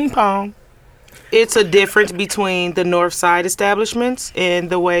 Ping pong. It's a difference between the North Side establishments and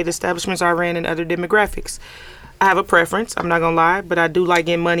the way the establishments are ran in other demographics. I have a preference, I'm not gonna lie, but I do like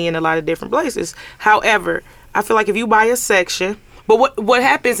getting money in a lot of different places. However, I feel like if you buy a section, but what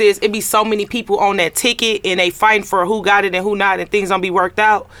happens is it be so many people on that ticket and they fighting for who got it and who not, and things don't be worked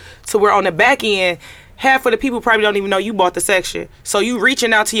out. So we're on the back end. Half of the people probably don't even know you bought the section. So you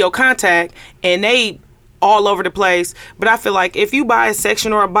reaching out to your contact and they all over the place. But I feel like if you buy a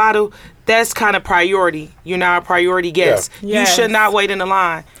section or a bottle, that's kind of priority. You're now a priority guest. Yeah. You Yes. should not wait in the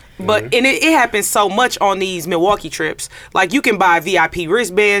line. But and it happens so much on these Milwaukee trips. Like you can buy VIP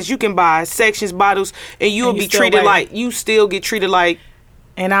wristbands, you can buy sections, bottles, and you'll And you be still treated wait. like you still get treated like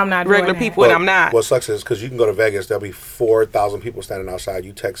And I'm not doing regular that. people, and I'm not. What sucks is because you can go to Vegas, there'll be 4,000 people standing outside.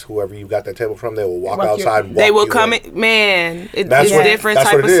 You text whoever you got that table from, they will walk Walk you- outside. And walk They will you come in. in, man. It's what- a different that's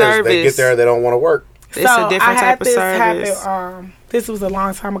type what of it is. service. They get there, they don't want to work. It's a different I had type of this service. happen. This was a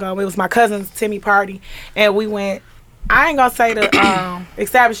long time ago. It was my cousin's Timmy party, and we went. I ain't gonna say the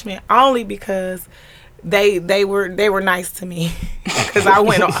establishment only because they were nice to me because I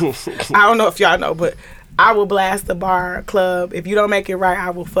went off. I don't know if y'all know, but I will blast the bar club. If you don't make it right, I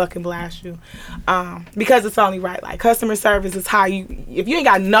will fucking blast you because it's only right. Like customer service is how you. If you ain't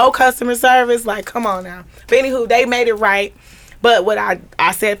got no customer service, like come on now. But anywho, they made it right. But what I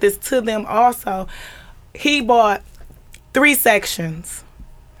said this to them also. He bought 3 sections.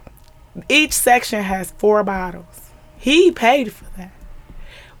 Each section has 4 bottles. He paid for that.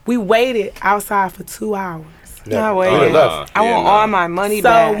 We waited outside for 2 hours. No, We wait. would've left. I want all my money So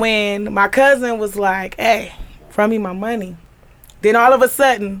back. when my cousin was like, "Hey, run me my money," then all of a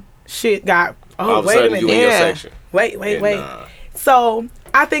sudden, shit got. Oh, All of a wait a sudden, minute. you in your Yeah. section. Wait. Nah. So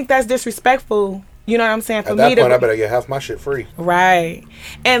I think that's disrespectful. You know what I'm saying? For At me that to point, I better get half my shit free. right.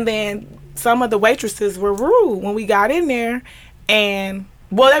 And then some of the waitresses were rude when we got in there, and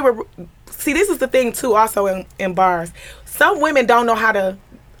well, they were. See, this is the thing too. Also in bars, some women don't know how to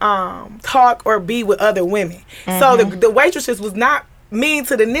talk or be with other women. So the waitresses was not mean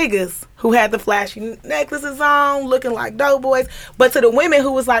to the niggas who had the flashy necklaces on, looking like dope boys, but to the women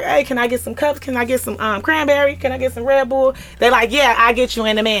who was like, "Hey, can I get some cups? Can I get some cranberry? Can I get some Red Bull?" They like, "Yeah, I get you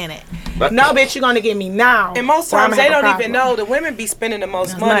in a minute." No, bitch, you're gonna get me now. And most or I'ma times they have a don't even problem. know the women be spending the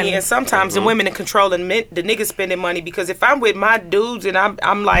most Money. money, and sometimes the women are controlling the niggas spending money. Because if I'm with my dudes and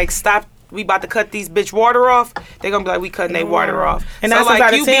I'm like, stop, we about to cut these bitch water off, they gonna be like, we cutting their water off. And that's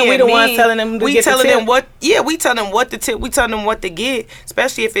like you being we the ones telling them to we get the telling tip. them what, yeah, we telling them what to tip, we telling them what to get,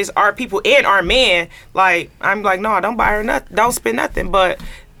 especially if it's our people and our man. Like, I'm like, no, don't buy her nothing, don't spend nothing. But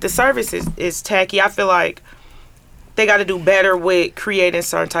the service is tacky. I feel like they got to do better with creating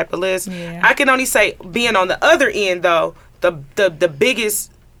certain type of lists. Yeah. I can only say, being on the other end though, the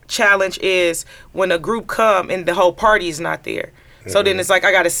biggest challenge is when a group come and the whole party is not there. So then it's like,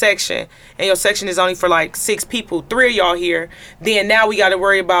 I got a section, and your section is only for like 6 people, 3 of y'all here. Then now we got to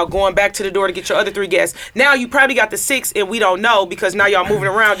worry about going back to the door to get your other 3 guests. Now you probably got the 6, and we don't know because now y'all moving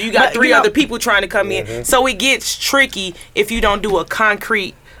around. You got But, 3 you know- other people trying to come in. So it gets tricky if you don't do a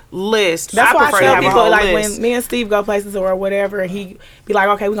concrete list. That's why I prefer to tell have a people, whole like, list. when me and Steve go places or whatever, and he be like,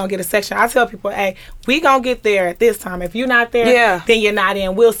 "Okay, we're gonna get a section." I tell people, "Hey, we gonna get there at this time. If you're not there, Yeah. then you're not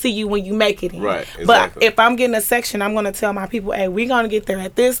in. We'll see you when you make it in." Right, But exactly. if I'm getting a section, I'm gonna tell my people, "Hey, we gonna get there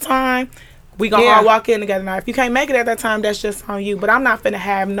at this time. We gonna Yeah. all walk in together. Now, if you can't make it at that time, that's just on you. But I'm not finna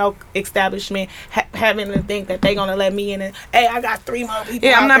have no establishment having to think that they gonna let me in. And hey, I got 3 more people.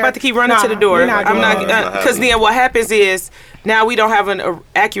 Yeah, I'm out not there." about to keep running Nah, to the door. we're not I'm doing not, that. because then what happens is now we don't have an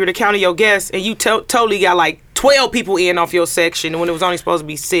accurate account of your guests, and you totally got like 12 people in off your section when it was only supposed to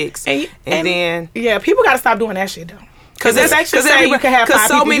be 6. And then yeah, people gotta stop doing that shit though. Because the section say you can have 5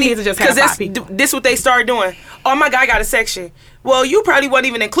 so people, many, you need to just have 5 people. This what they started doing. Oh, my guy got a section. Well, you probably wasn't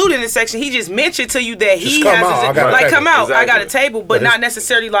even included in the section. He just mentioned to you that he Just come has out, I got a like table. come out. I got a Exactly. table, but But not it's-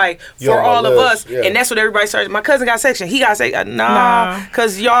 necessarily like You're for on all the of list, us. yeah. And that's what everybody started. My cousin got a section. He got a section. Nah,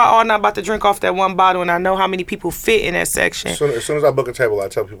 because y'all all not about to drink off that one bottle, and I know how many people fit in that section. As soon as I book a table, I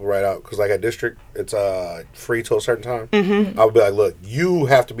tell people right out because like at District, it's free till a certain time. Mm-hmm. I'll be like, look, you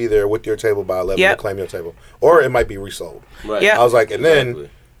have to be there with your table by 11 Yep. to claim your table, or it might be resold. Right. Yeah. I was like, and then Exactly.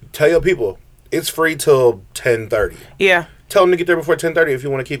 tell your people it's free till 10:30. Yeah. Tell them to get there before 10:30 if you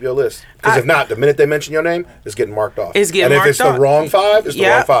want to keep your list. Because if not, the minute they mention your name, it's getting marked off. It's getting and if marked it's off. the wrong 5, it's the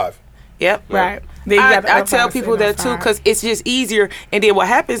Yeah. wrong 5. Yep. Right. Then you got the I other tell five people sitting that too outside. because it's just easier. And then what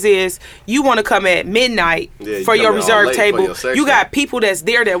happens is you want to come at midnight Yeah, you for your come in all reserve late for table. your section. You got people that's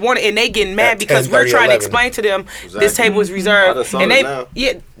there that want it, and they getting mad At because we're 10:30, trying to 11. explain to them this Exactly. table is I reserved, done saw and it they now. yeah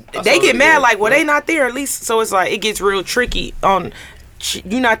I they saw get it mad again. like, well, they not there at least. So it's like it gets real tricky on.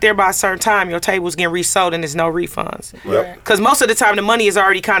 You're not there by a certain time, your table's getting resold and there's no refunds. Yep. Because most of the time the money is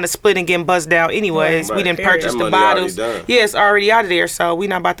already kind of split and getting buzzed down anyways. Right. We didn't That purchase the money already bottles. done. Yeah, it's already out of there, so we're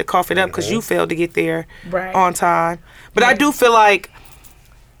not about to cough it up because you failed to get there Right. on time. But I do feel like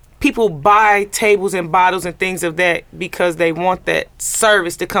people buy tables and bottles and things of that because they want that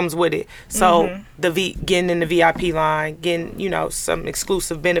service that comes with it. So getting in the VIP line, getting some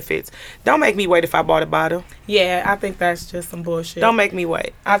exclusive benefits. Don't make me wait if I bought a bottle. Yeah, I think that's just some bullshit. Don't make me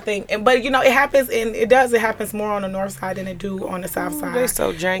wait. I think, but it happens, and it happens more on the north side than it do on the south side. They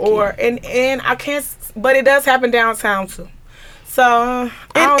so janky. And I can't, but it does happen downtown too. So I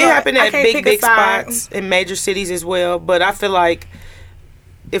don't It know. happened I at can't pick a big side. spots in major cities as well. But I feel like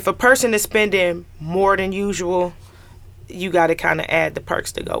if a person is spending more than usual, you got to kind of add the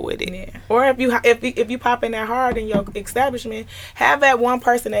perks to go with it. Yeah. Or if you pop in that hard in your establishment, have that one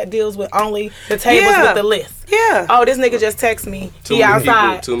person that deals with only the tables Yeah. with the list. Yeah. Oh, this nigga just text me. Too He many outside,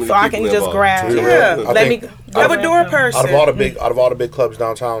 people- too many so I people can just involved. grab. To be Yeah. real, I Let me think Have a door person. out of all the big clubs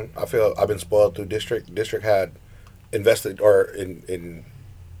downtown, I feel I've been spoiled through District. District had invested in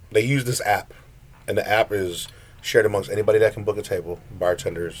they use this app, and the app is shared amongst anybody that can book a table,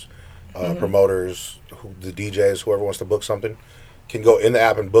 bartenders, promoters, the DJs, whoever wants to book something, can go in the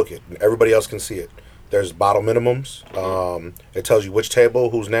app and book it, and everybody else can see it. There's bottle minimums. It tells you which table,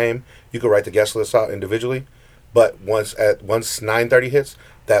 whose name. You can write the guest list out individually, but once 9:30 hits,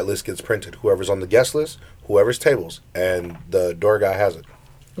 that list gets printed. Whoever's on the guest list, whoever's tables, and the door guy has it.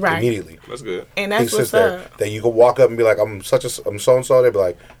 Right. immediately. That's good. And He that's sits what's there. up. That you can walk up and be like, I'm so and so. They'd be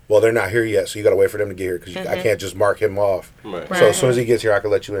like, well, they're not here yet, so you got to wait for them to get here because I can't just mark him off. Right. Right. So as soon as he gets here, I can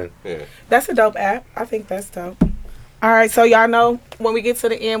let you in. Yeah. That's a dope app. I think that's dope. All right, so y'all know when we get to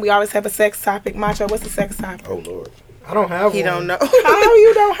the end, we always have a sex topic. Macho, what's the sex topic? Oh Lord. I don't have He one. don't know. How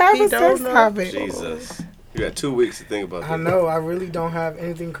you don't have He a don't sex know. topic? Jesus. You got 2 weeks to think about that. I know. I really don't have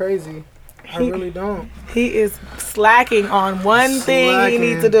anything crazy. I really don't. He is slacking on one thing he Slacking.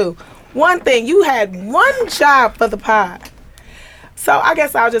 needs to do. One thing. You had one job for the pod. So I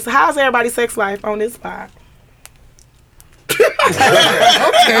guess I'll just, how's everybody's sex life on this pod?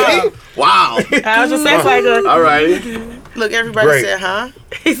 Wow. How's your sex life? All righty. Look, everybody Great. said, huh?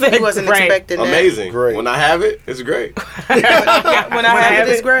 He said He wasn't great. expecting that. Amazing. Great. When I have it, it's great. When I have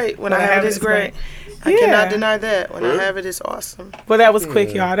it, it's great. When I have it, it's great. I Yeah. cannot deny that. When I have it, it's awesome. Well, that was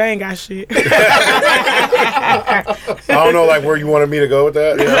quick, y'all. They ain't got shit. I don't know, like where you wanted me to go with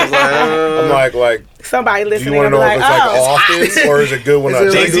that. I'm like, Somebody do listening you want to will know be if like, it's like often or is it good when I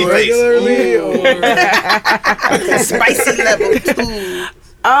Is it take like it? regularly or Spicy level 2.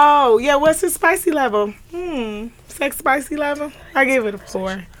 oh, yeah, what's his spicy level? Sex spicy level? I give it a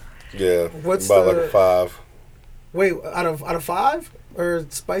 4. Yeah, What's about the- like a 5. wait, out of 5 or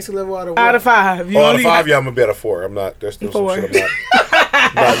spicy level out of what? Out of 5. You Oh, out of only 5, yeah, I'm gonna be at a 4. I'm not. There's still 4. some shit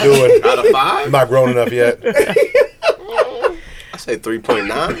I'm not doing. Out of 5? I'm not grown enough yet. I say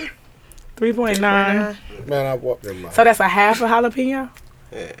 3.9. 3.9. Man, I walked in my. So that's a half a jalapeno?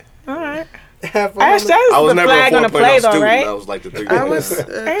 Yeah. All right. Half of Ash, them. that's I was the never flag a on the 4.0 play, though, student. right? I was like the 3.9. I was.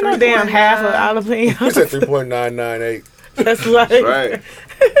 Ain't no damn half a He jalapeno. said 3.998. That's like, Right.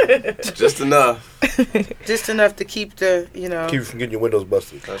 Just enough. Just enough to keep the, you know. Keep you from getting your windows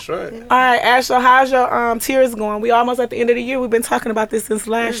busted. That's right. all right, Ash, so how's your tears going? We almost at the end of the year. We've been talking about this since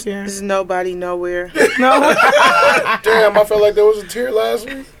last year. There's nobody nowhere. No? Damn, I felt like there was a tear last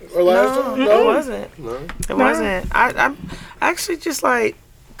week or last time. It wasn't. It wasn't. I'm actually just like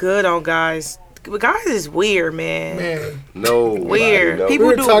good on guys. But guys is weird, man. Man, No. Weird. No. we People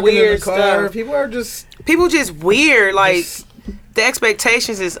were do talking in weird the car. stuff. People are just People just weird. Like the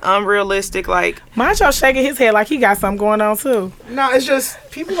expectations is unrealistic. Like Macho shaking his head like he got something going on, too. no. It's just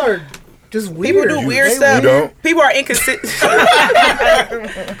people are just people weird. do weird you stuff. don't? People are inconsistent. People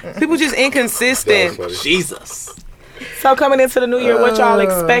just That was inconsistent. funny. Jesus. So coming into the new year, what y'all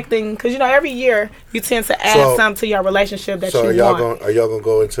expecting? Because, you know, every year you tend to add So- something to your relationship that So you are y'all want. going? Are y'all gonna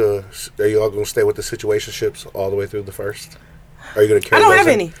go into? Are y'all gonna stay with the situationships all the way through the first? Are you gonna carry I don't those have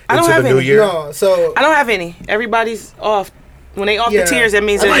in- any. I don't into have the new any. year? No, so I don't have any. Everybody's off. When they off Yeah. the tears, that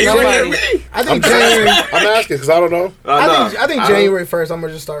means Are there's you nobody. kidding me? I think January. I'm asking because I don't know. I think January 1st. I'm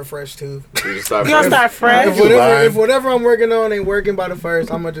gonna just start fresh too. You just start You gonna start fresh? If whatever I'm working on ain't working by the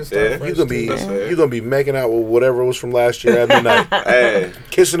 1st, I'm gonna just start Yeah, fresh. You gonna be too. That's fair. you gonna be making out with whatever was from last year at midnight, Hey,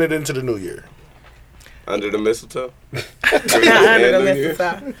 kissing it into the new year. under the mistletoe. Under the New list Year. of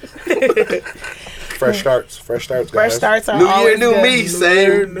stuff. Fresh starts, Fresh guys. starts are New year, always new good. me.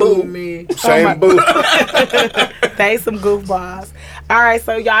 Same New boo. me. Same boo. They some goofballs. All right,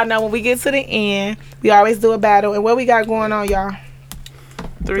 so y'all know when we get to the end, we always do a battle. And what we got going on, y'all?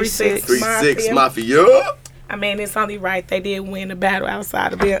 3-6. 3-6 Mafia. I mean, it's only right they did win the battle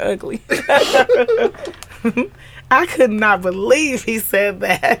outside of being ugly. I could not believe he said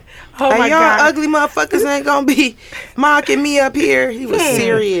that. Oh my Hey, y'all God. ugly motherfuckers ain't gonna be mocking me up here. He was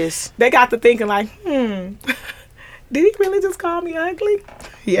serious. They got to thinking like, did he really just call me ugly?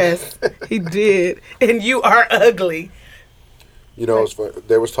 Yes, he did. And you are ugly. You know, it's fun.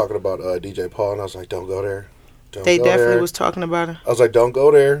 They was talking about DJ Paul, and I was like, "Don't go there." Don't They go definitely there. was talking about it. I was like, "Don't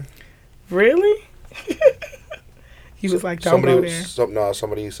go there." Really? He was like, don't go there.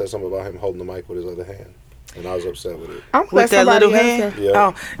 Somebody said something about him holding the mic with his other hand, and I was upset with it. I'm glad With that somebody little else hand? said- Yeah.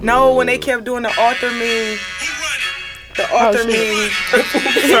 Oh, no, when they kept doing the Arthur meme. The Arthur meme.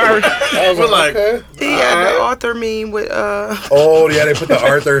 Sorry. I was like, okay. He had the Arthur meme with, Oh yeah, they put the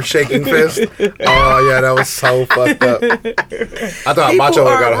Arthur shaking fist. Oh yeah, that was so fucked up. I thought People Macho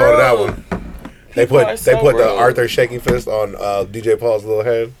would have got a hold of that are one. They People are put so the rude. Arthur shaking fist on DJ Paul's little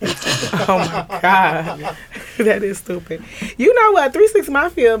head. Oh my God. That is stupid. You know what? 3-6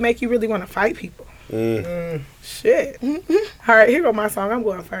 Mafia make you really want to fight people. Shit. All right, here go my song. I'm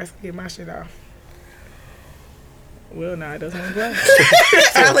going first to get my shit off. Well, no, it doesn't go.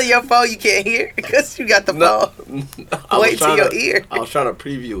 Tell your phone you can't hear because you got the phone. Wait till your ear. I was trying to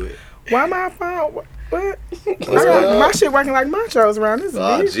preview it. Why my phone? What? My shit working like Macho's around this Oh,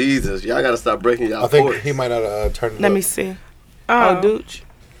 bitch. Jesus. Y'all got to stop breaking y'all I think ports. he might not turn it Let up. me see. Oh, Oh, Dooch.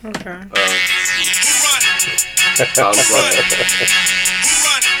 okay. I'm sorry.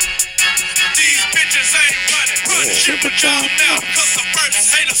 Shit with y'all now, cause the first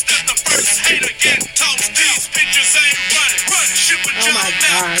hater still the first hater getting toast. These bitches ain't running. Shit with Oh my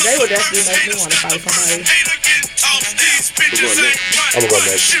God, they would definitely make me want to fight somebody. hater getting toast. These bitches ain't I'm gonna go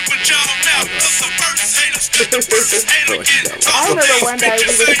next. Shit with y'all now, cause the first hater still the first hater getting toast. I remember one day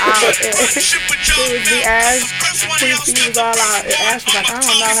we was out and it was me, Ash. She was all out and Ash was like, I don't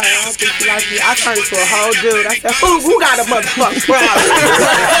know her, I don't think she likes me. I turned into a whole dude. I said, who got a motherfucking problem?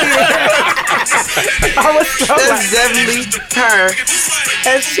 I was so That's like, definitely her.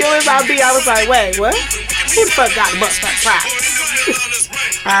 as soon as I be, I was like, wait, what? Who the fuck got a motherfucking problem?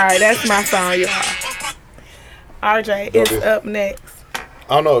 Alright, that's my song, y'all. RJ is up next.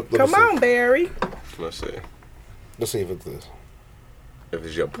 I don't know. Let me Come see. on, Barry. Let's see. Let's see if it's this. If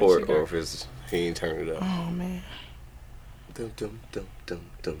it's your port or if it's he ain't turned it up. Oh, man. Dum, dum, dum, dum,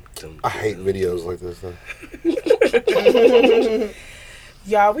 dum, dum, I hate videos like this. Though.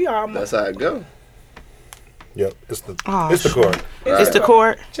 Y'all, we almost. That's how it go. Yep, it's the Oh, it's the chord. It's the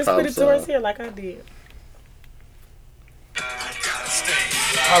court. Just put it towards here like I did.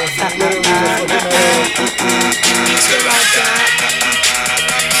 I was literally just looking at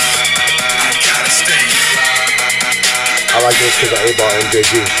I like this because I A-ball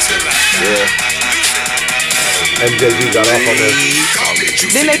MJG. Yeah. MJG got off on this.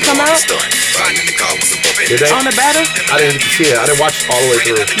 Didn't they come out Did they? on the battle? I didn't get to see it. I didn't watch it all the way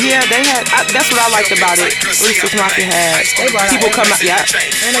through. Yeah, they had. That's what I liked about it. Reese's Mafia had people come out. Yeah,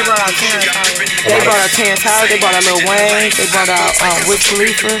 And they brought out Terrence Howard. they brought out Terrence Howard. They brought out Lil Wayne. They brought out Wiz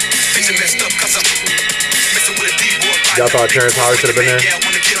Khalifa. Y'all thought Terrence Howard should have been there?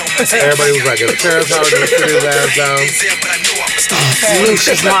 Everybody was like, if Terrence Howard just put his ass down.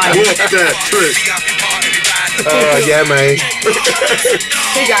 Lucius lying. What's that trick? Yeah, man.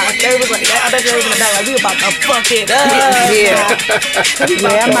 He got. They was like. I bet they was in the back like we about to fuck it up.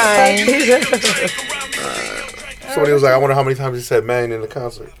 Yeah, man. Somebody was like, I wonder how many times he said man in the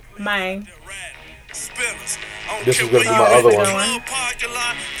concert. Man. This was going to be my other one.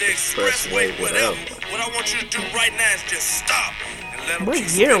 Expressway, whatever. What I want you to do right now is just stop. What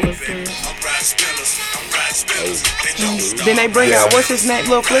year was this? Then they bring out what's his name,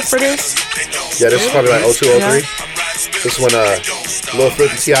 Lil Flip for this? Yeah, this is probably like 02, 03. This is when Lil Flip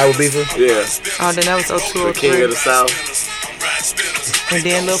and T.I. were beefing. Yeah. Oh, then that was The King of 02, the South 03. And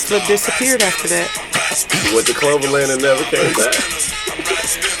then Lil Flip disappeared after that. went to Cloverland and never came back.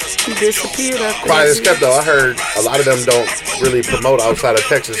 He disappeared after Quiet as that. kept though. I heard a lot of them don't really promote outside of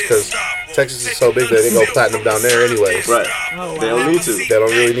Texas because Texas is so big that they go platinum down there anyways. Right. They don't need to. They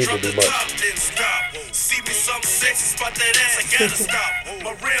don't really need to do much.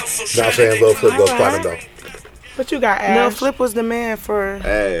 Not saying Lil Flip goes platinum though. What you got, Ash? Lil Flip was the man for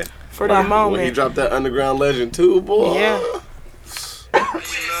Hey, that when he moment. dropped that Underground Legend too, boy. Yeah.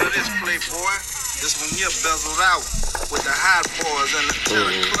 This one here bezeled out with the hot boys and the club.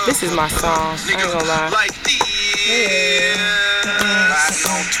 This is my song. I ain't gonna lie. Like these. Riding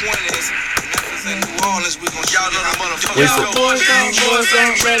on 20s. Memphis and New Orleans, we gon' y'all know the motherfuckers. Recent. boys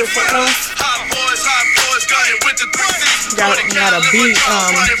don't ready for us. Hot boys, gunning with the 3-6. Got a beat.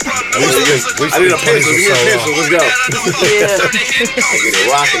 I need a pencil. Give me a pencil. Let's go. Yeah. Get it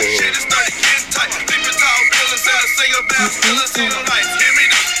rocking in here.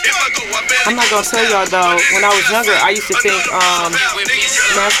 I'm not gonna tell y'all though. When I was younger, I used to think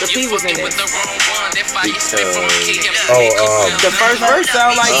Master P was in it. The first verse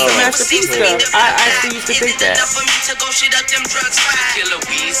sounded like some Master P stuff. I actually used to think that.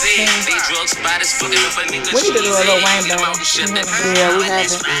 We need to do a little Wayne battle. Yeah, we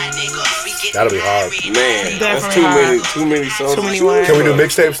haven't. That'll be hard. Man, that's Definitely too many songs. Too many words. Can we do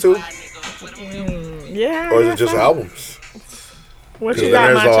mixtapes too? Yeah. Or is it just albums? What Because you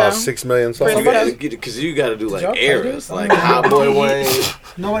then got, there's all Macho? 6 million songs. Because you got to do like y'all play eras, this? like Hot Boy Wayne.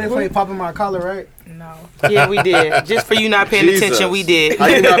 Nobody played Poppin' My Collar, right? No. Yeah, we did. Just for you not paying Jesus. attention, we did. How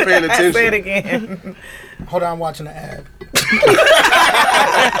you not paying Say it attention? again. Hold on, I'm watching the ad.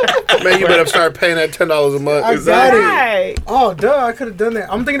 Man, you better start paying that $10 a month. I got it. Right. Oh, duh, I could have done that.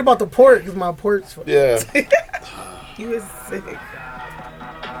 I'm thinking about the port because my port's. Yeah. You was sick.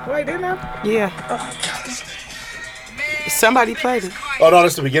 Wait, didn't I? Yeah. Somebody played it. Oh no,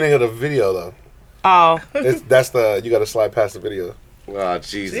 that's the beginning of the video though. Oh, That's the you got to slide past the video. Oh,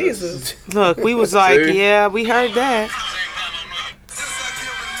 Jesus. Jesus. look, we was like, See? yeah, we heard that.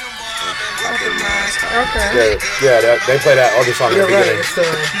 Okay. Yeah. They play that other song in the You're right. beginning. It's the,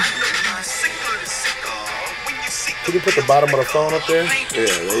 Can you put the bottom of the phone up there? Yeah,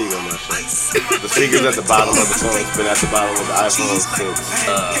 there you go, my shit. The speaker's at the bottom of the phone. It's been at the bottom of the iPhone since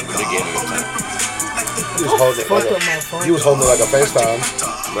the beginning of time. He was holding it Fucked like up my phone. he was holding it like a FaceTime.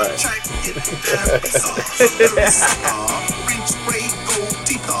 Right.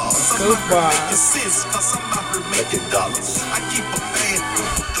 Goodbye.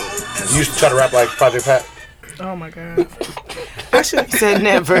 You used to try to rap like Project Pat. Oh my God. I should have said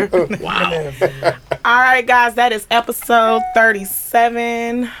never. Wow. All right, guys, that is episode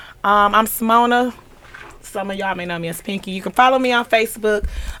 37. I'm Simona. Some of y'all may know me as Pinky. You can follow me on Facebook,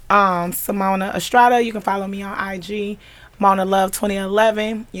 Simona Estrada. You can follow me on IG, Mona Love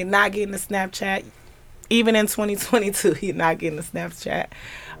 2011. You're not getting a Snapchat. Even in 2022, you're not getting a Snapchat.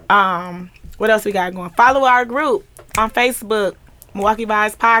 What else we got going? Follow our group on Facebook, Milwaukee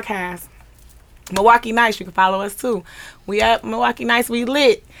Vibes Podcast. Milwaukee Nights, you can follow us too. We at Milwaukee Nights, we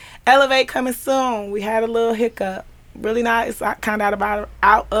lit. Elevate coming soon. We had a little hiccup. Really not, it's kind of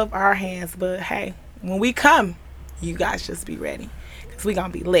out of our hands, but hey, when we come, you guys just be ready, because we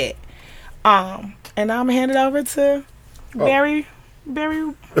gonna be lit. And I'm gonna hand it over to Barry White.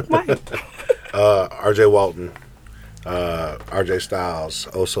 RJ Walton, RJ Styles,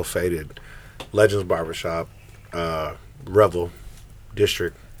 Oh So Faded, Legends Barbershop, Revel,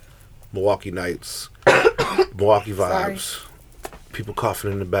 District, Milwaukee Nights, Milwaukee Vibes, people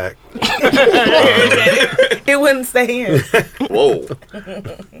coughing in the back. It wouldn't stay in. Whoa. I'm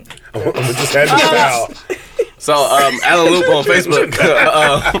gonna just hand it down. So, Alan Loop on Facebook.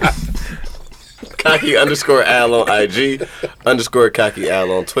 Cocky _Al on IG. _Cocky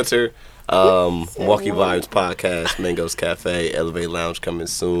Al on Twitter. Milwaukee Vibes Podcast. Mango's Cafe. Elevate Lounge coming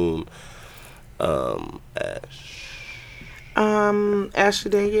soon. Ashley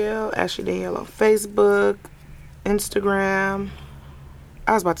Danielle on Facebook, Instagram.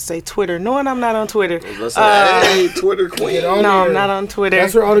 I was about to say Twitter, knowing I'm not on Twitter. Let's say, hey, Twitter queen. on No, there. I'm not on Twitter.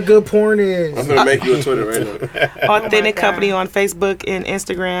 That's where all the good porn is. I'm gonna make you a Twitter right now. Authentic God. Company on Facebook and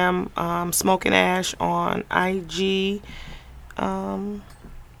Instagram. Smoking Ash on IG.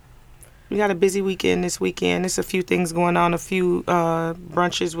 We got a busy weekend this weekend. There's a few things going on. A few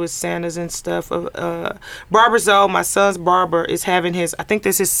brunches with Santas and stuff. Barber's Zone, my son's barber, is having his, I think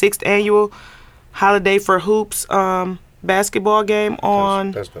this is 6th annual Holiday for Hoops basketball game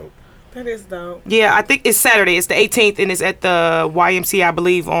on. That's dope. That is dope. Yeah, I think it's Saturday. It's the 18th, and it's at the YMCA, I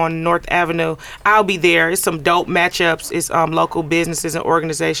believe, on North Avenue. I'll be there. It's some dope matchups. It's local businesses and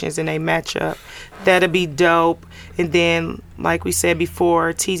organizations, and they match up. That'll be dope. And then, like we said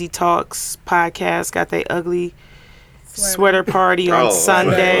before, TZ Talks podcast got their ugly sweater party on Oh,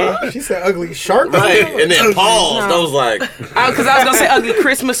 Sunday. She said ugly shark. Right, and then paused. I was like, Because I was going to say ugly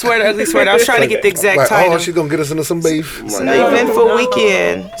Christmas sweater, ugly sweater. I was trying to get the exact Like, title. oh, she's gonna get us into some beef. It's an eventful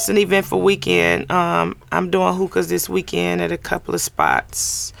weekend. It's an eventful weekend. I'm doing hookahs this weekend at a couple of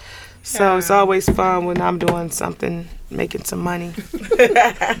spots. So it's always fun when I'm doing something, making some money.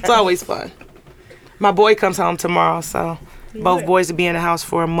 It's always fun. My boy comes home tomorrow, so both boys will be in the house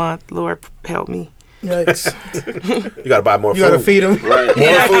for a month. Lord help me. Yikes. You gotta buy more You gotta food. feed him. right. More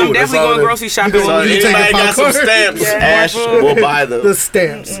I'm food. That's definitely all going it is. grocery shopping. So when we take anybody a got some popcorn? stamps, Yeah. Ash will buy them. The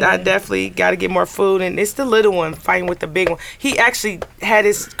stamps. I definitely got to get more food, and it's the little one fighting with the big one. He actually had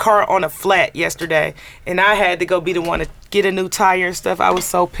his car on a flat yesterday, and I had to go be the one to get a new tire and stuff. I was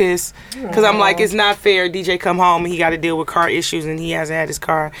so pissed because I'm like, it's not fair. DJ come home and he got to deal with car issues, and he hasn't had his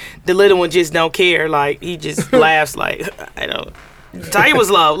car. The little one just don't care. Like he just laughs like I don't. Tire was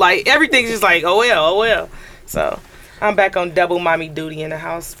low. Like everything's just like oh well. So I'm back on double mommy duty in the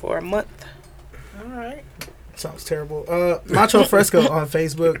house for a month. All right. Sounds terrible. Macho Fresco on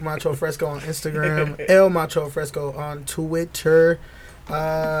Facebook, Macho Fresco on Instagram, El Macho Fresco on Twitter,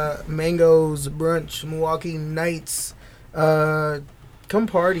 Mango's Brunch, Milwaukee Nights. Come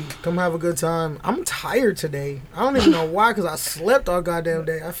party, come have a good time. I'm tired today. I don't even know why, because I slept all goddamn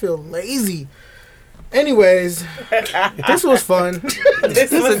day. I feel lazy. Anyways, this was fun.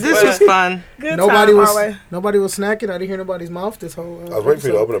 This was fun. Good Nobody time, was always. snacking. I didn't hear nobody's mouth this whole. I was waiting for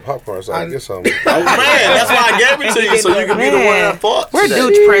you to open the popcorn so I I- can get some. Oh man, that's why I gave it to you, so you can be the one that fought. Where today.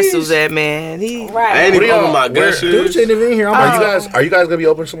 Dude Pretzels at, man? He I ain't Right. even What do y'all- open my where- good Dude, shoes. ain't even here. I'm Are you guys gonna be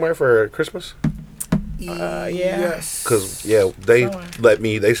open somewhere for Christmas? Yeah. Yes. Because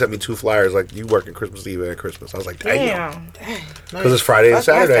they sent me 2 flyers like you working Christmas Eve and Christmas. I was like, damn, Damn. because it's Friday and That's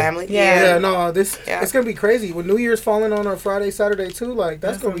my Saturday. family. Yeah. Yeah, no, this Yeah. it's gonna be crazy with New Year's falling on a Friday, Saturday too. Like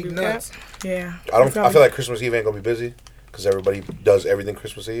that's gonna be nuts. Yeah. I feel like Christmas Eve ain't gonna be busy because everybody does everything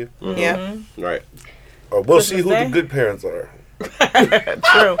Christmas Eve. Yeah. Right. Or we'll see who Day? the good parents are.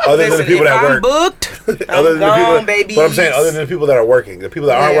 True. Other than the people that work. booked, Other than the gone, people, babies. but I'm saying other than the people that are working, the people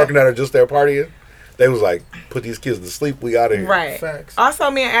that aren't Yeah. working that are just there partying, they was like, put these kids to sleep. We out of here. Right. Facts.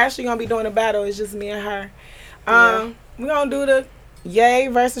 Also, me and Ashley gonna be doing a battle. It's just me and her. We gonna do the Ye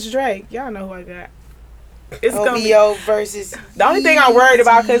versus Drake. Y'all know who I got. It's gonna be OVO versus. the only thing I'm worried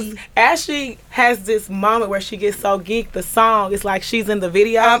about because Ashley has this moment where she gets so geeked. The song is like she's in the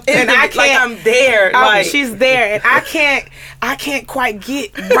video, and I can't. Like I'm there. Like She's there, and I can't quite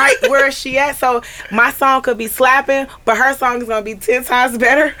get right where she at. So my song could be slapping, but her song is gonna be 10 times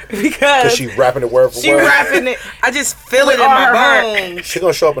better because Cause she rapping it word for she word. rapping it. I just feel it in all my her heart. bones. She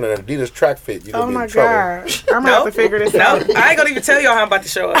gonna show up in an Adidas track fit. You gonna Oh be my in trouble. god, I'm gonna have to figure this out. No, I ain't gonna even tell y'all how I'm about to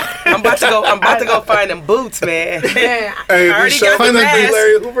show up. I'm about to go find them boots, man. Hey, I if already you show got the up in that mask.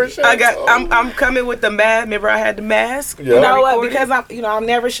 Larry Hoover shirt. I'm coming with the mask. Remember I had the mask. Yeah. You know what? Because I'm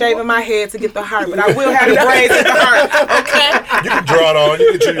never shaving my head to get the heart, but I will have the braids at the heart. Okay. You can draw it on.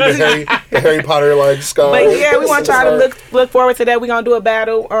 You can choose the Harry Potter like scar. But yeah, we want y'all to look forward to that. We're gonna do a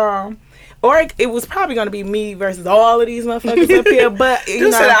battle. Or it was probably gonna be me versus all of these motherfuckers up here. But you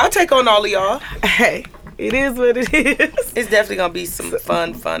You said know, I'll take on all of y'all. hey, it is what it is. It's definitely gonna be some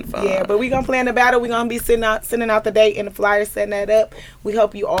fun. Yeah, but we gonna plan the battle. We gonna be sending out the date and the flyer, setting that up. We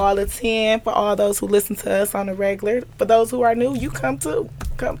hope you all attend. For all those who listen to us on the regular, for those who are new, you come too.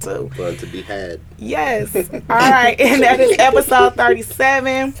 Come too. Fun to be had. Yes. All right, and that is episode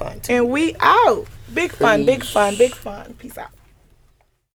 37, and we out. Big fun, big fun, big fun. Peace out.